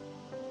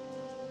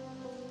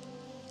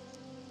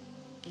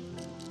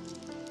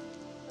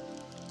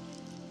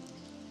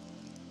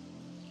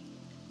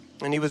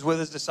 And he was with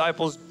his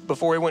disciples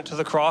before he went to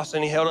the cross,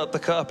 and he held up the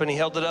cup, and he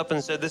held it up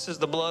and said, this is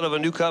the blood of a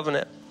new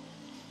covenant.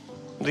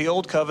 The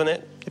old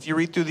covenant, if you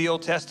read through the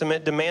Old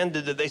Testament,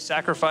 demanded that they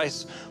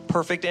sacrifice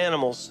perfect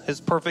animals,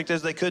 as perfect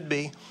as they could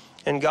be.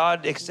 And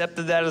God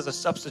accepted that as a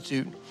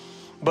substitute.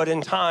 But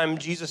in time,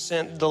 Jesus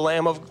sent the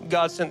Lamb of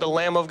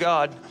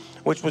God,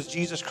 which was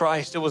Jesus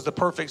Christ. It was the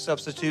perfect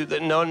substitute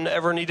that none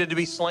ever needed to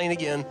be slain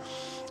again.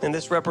 And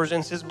this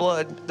represents his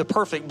blood, the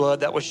perfect blood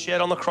that was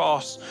shed on the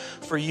cross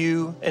for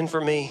you and for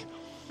me.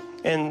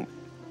 And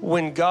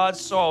when God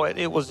saw it,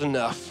 it was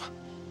enough.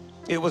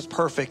 It was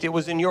perfect. It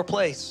was in your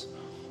place.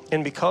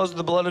 And because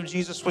the blood of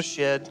Jesus was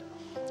shed,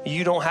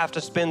 you don't have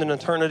to spend an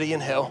eternity in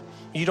hell.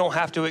 You don't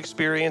have to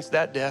experience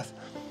that death.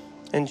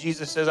 And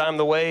Jesus says, I'm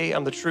the way,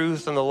 I'm the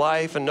truth, and the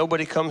life, and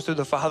nobody comes through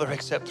the Father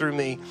except through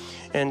me.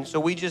 And so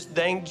we just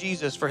thank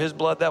Jesus for his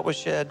blood that was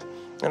shed.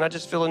 And I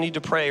just feel a need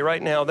to pray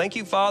right now. Thank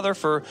you, Father,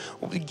 for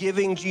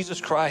giving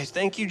Jesus Christ.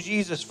 Thank you,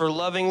 Jesus, for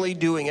lovingly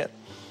doing it.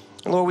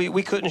 Lord,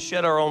 we couldn't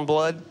shed our own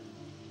blood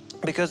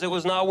because it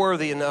was not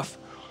worthy enough.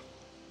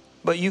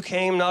 But you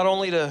came not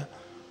only to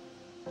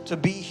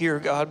be here,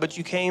 God, but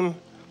you came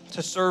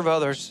to serve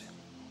others.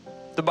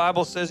 The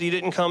Bible says you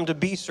didn't come to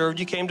be served,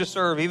 you came to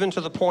serve, even to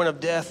the point of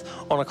death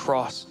on a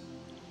cross,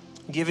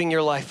 giving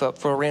your life up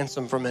for a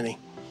ransom for many.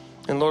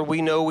 And Lord,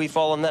 we know we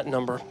fall in that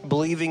number,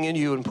 believing in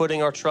you and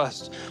putting our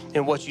trust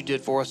in what you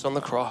did for us on the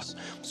cross.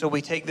 So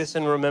we take this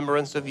in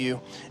remembrance of you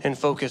and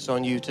focus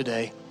on you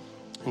today.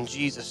 In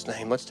Jesus'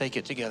 name, let's take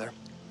it together.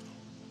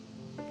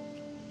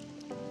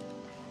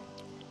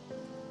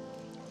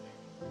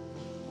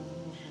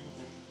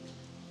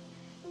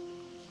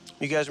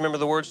 You guys remember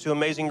the words to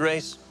Amazing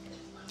Grace?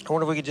 I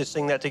wonder if we could just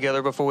sing that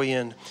together before we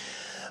end.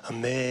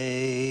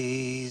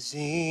 Amazing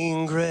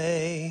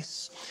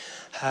grace,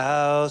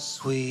 how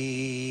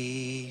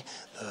sweet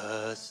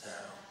the sound.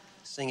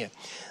 Sing it.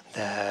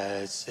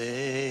 That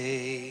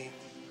saved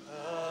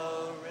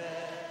a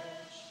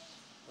wretch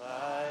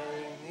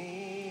like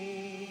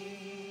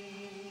me.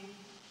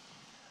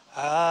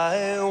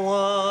 I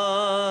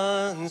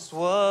once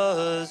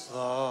was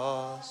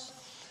lost,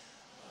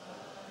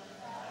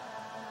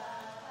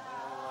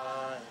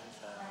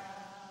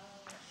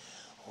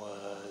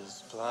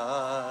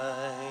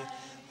 blind,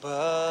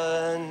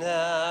 but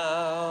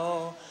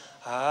now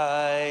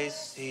I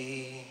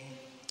see.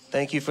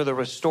 Thank you for the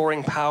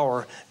restoring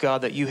power,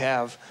 God, that you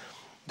have,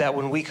 that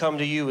when we come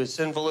to you as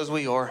sinful as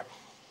we are,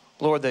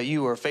 Lord, that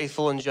you are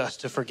faithful and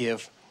just to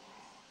forgive.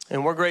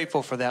 And we're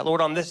grateful for that. Lord,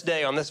 on this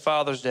day, on this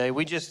Father's Day,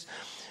 we just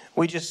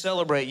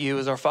celebrate you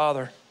as our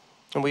Father.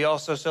 And we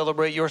also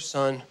celebrate your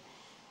Son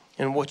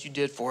and what you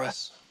did for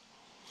us.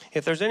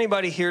 If there's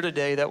anybody here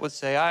today that would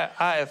say, I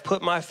have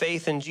put my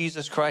faith in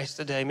Jesus Christ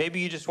today, maybe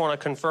you just want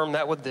to confirm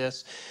that with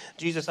this.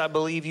 Jesus, I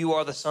believe you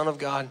are the Son of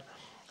God.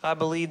 I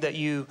believe that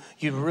you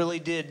really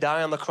did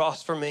die on the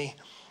cross for me.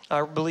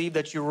 I believe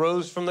that you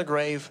rose from the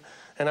grave,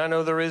 and I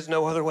know there is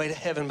no other way to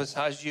heaven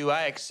besides you.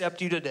 I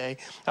accept you today.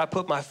 I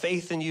put my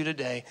faith in you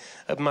today,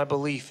 my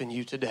belief in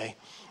you today.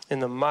 In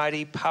the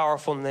mighty,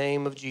 powerful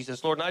name of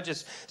Jesus. Lord, and I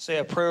just say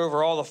a prayer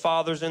over all the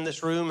fathers in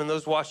this room and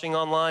those watching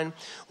online.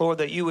 Lord,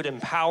 that you would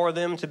empower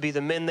them to be the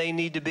men they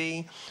need to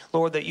be.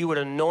 Lord, that you would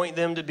anoint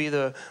them to be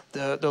the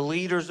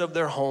leaders of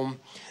their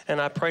home.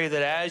 And I pray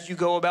that as you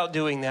go about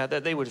doing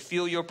that they would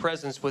feel your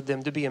presence with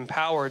them, to be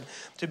empowered,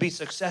 to be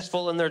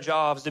successful in their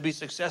jobs, to be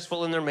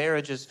successful in their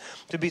marriages,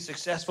 to be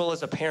successful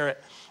as a parent.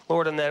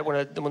 Lord, and that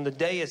when the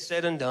day is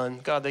said and done,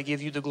 God, they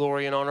give you the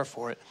glory and honor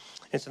for it.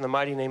 It's in the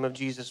mighty name of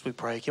Jesus we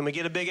pray. Can we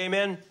get a big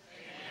amen?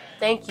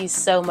 Thank you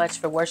so much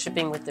for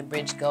worshiping with the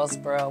Bridge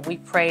Goldsboro. We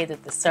pray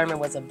that the sermon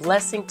was a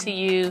blessing to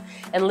you.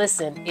 And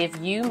listen, if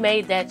you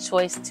made that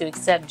choice to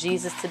accept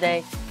Jesus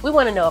today, we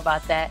want to know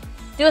about that.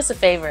 Do us a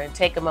favor and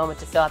take a moment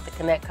to fill out the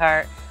Connect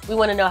card. We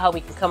want to know how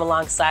we can come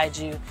alongside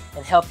you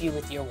and help you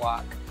with your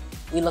walk.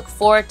 We look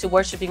forward to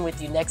worshiping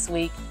with you next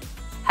week.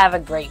 Have a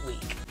great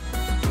week.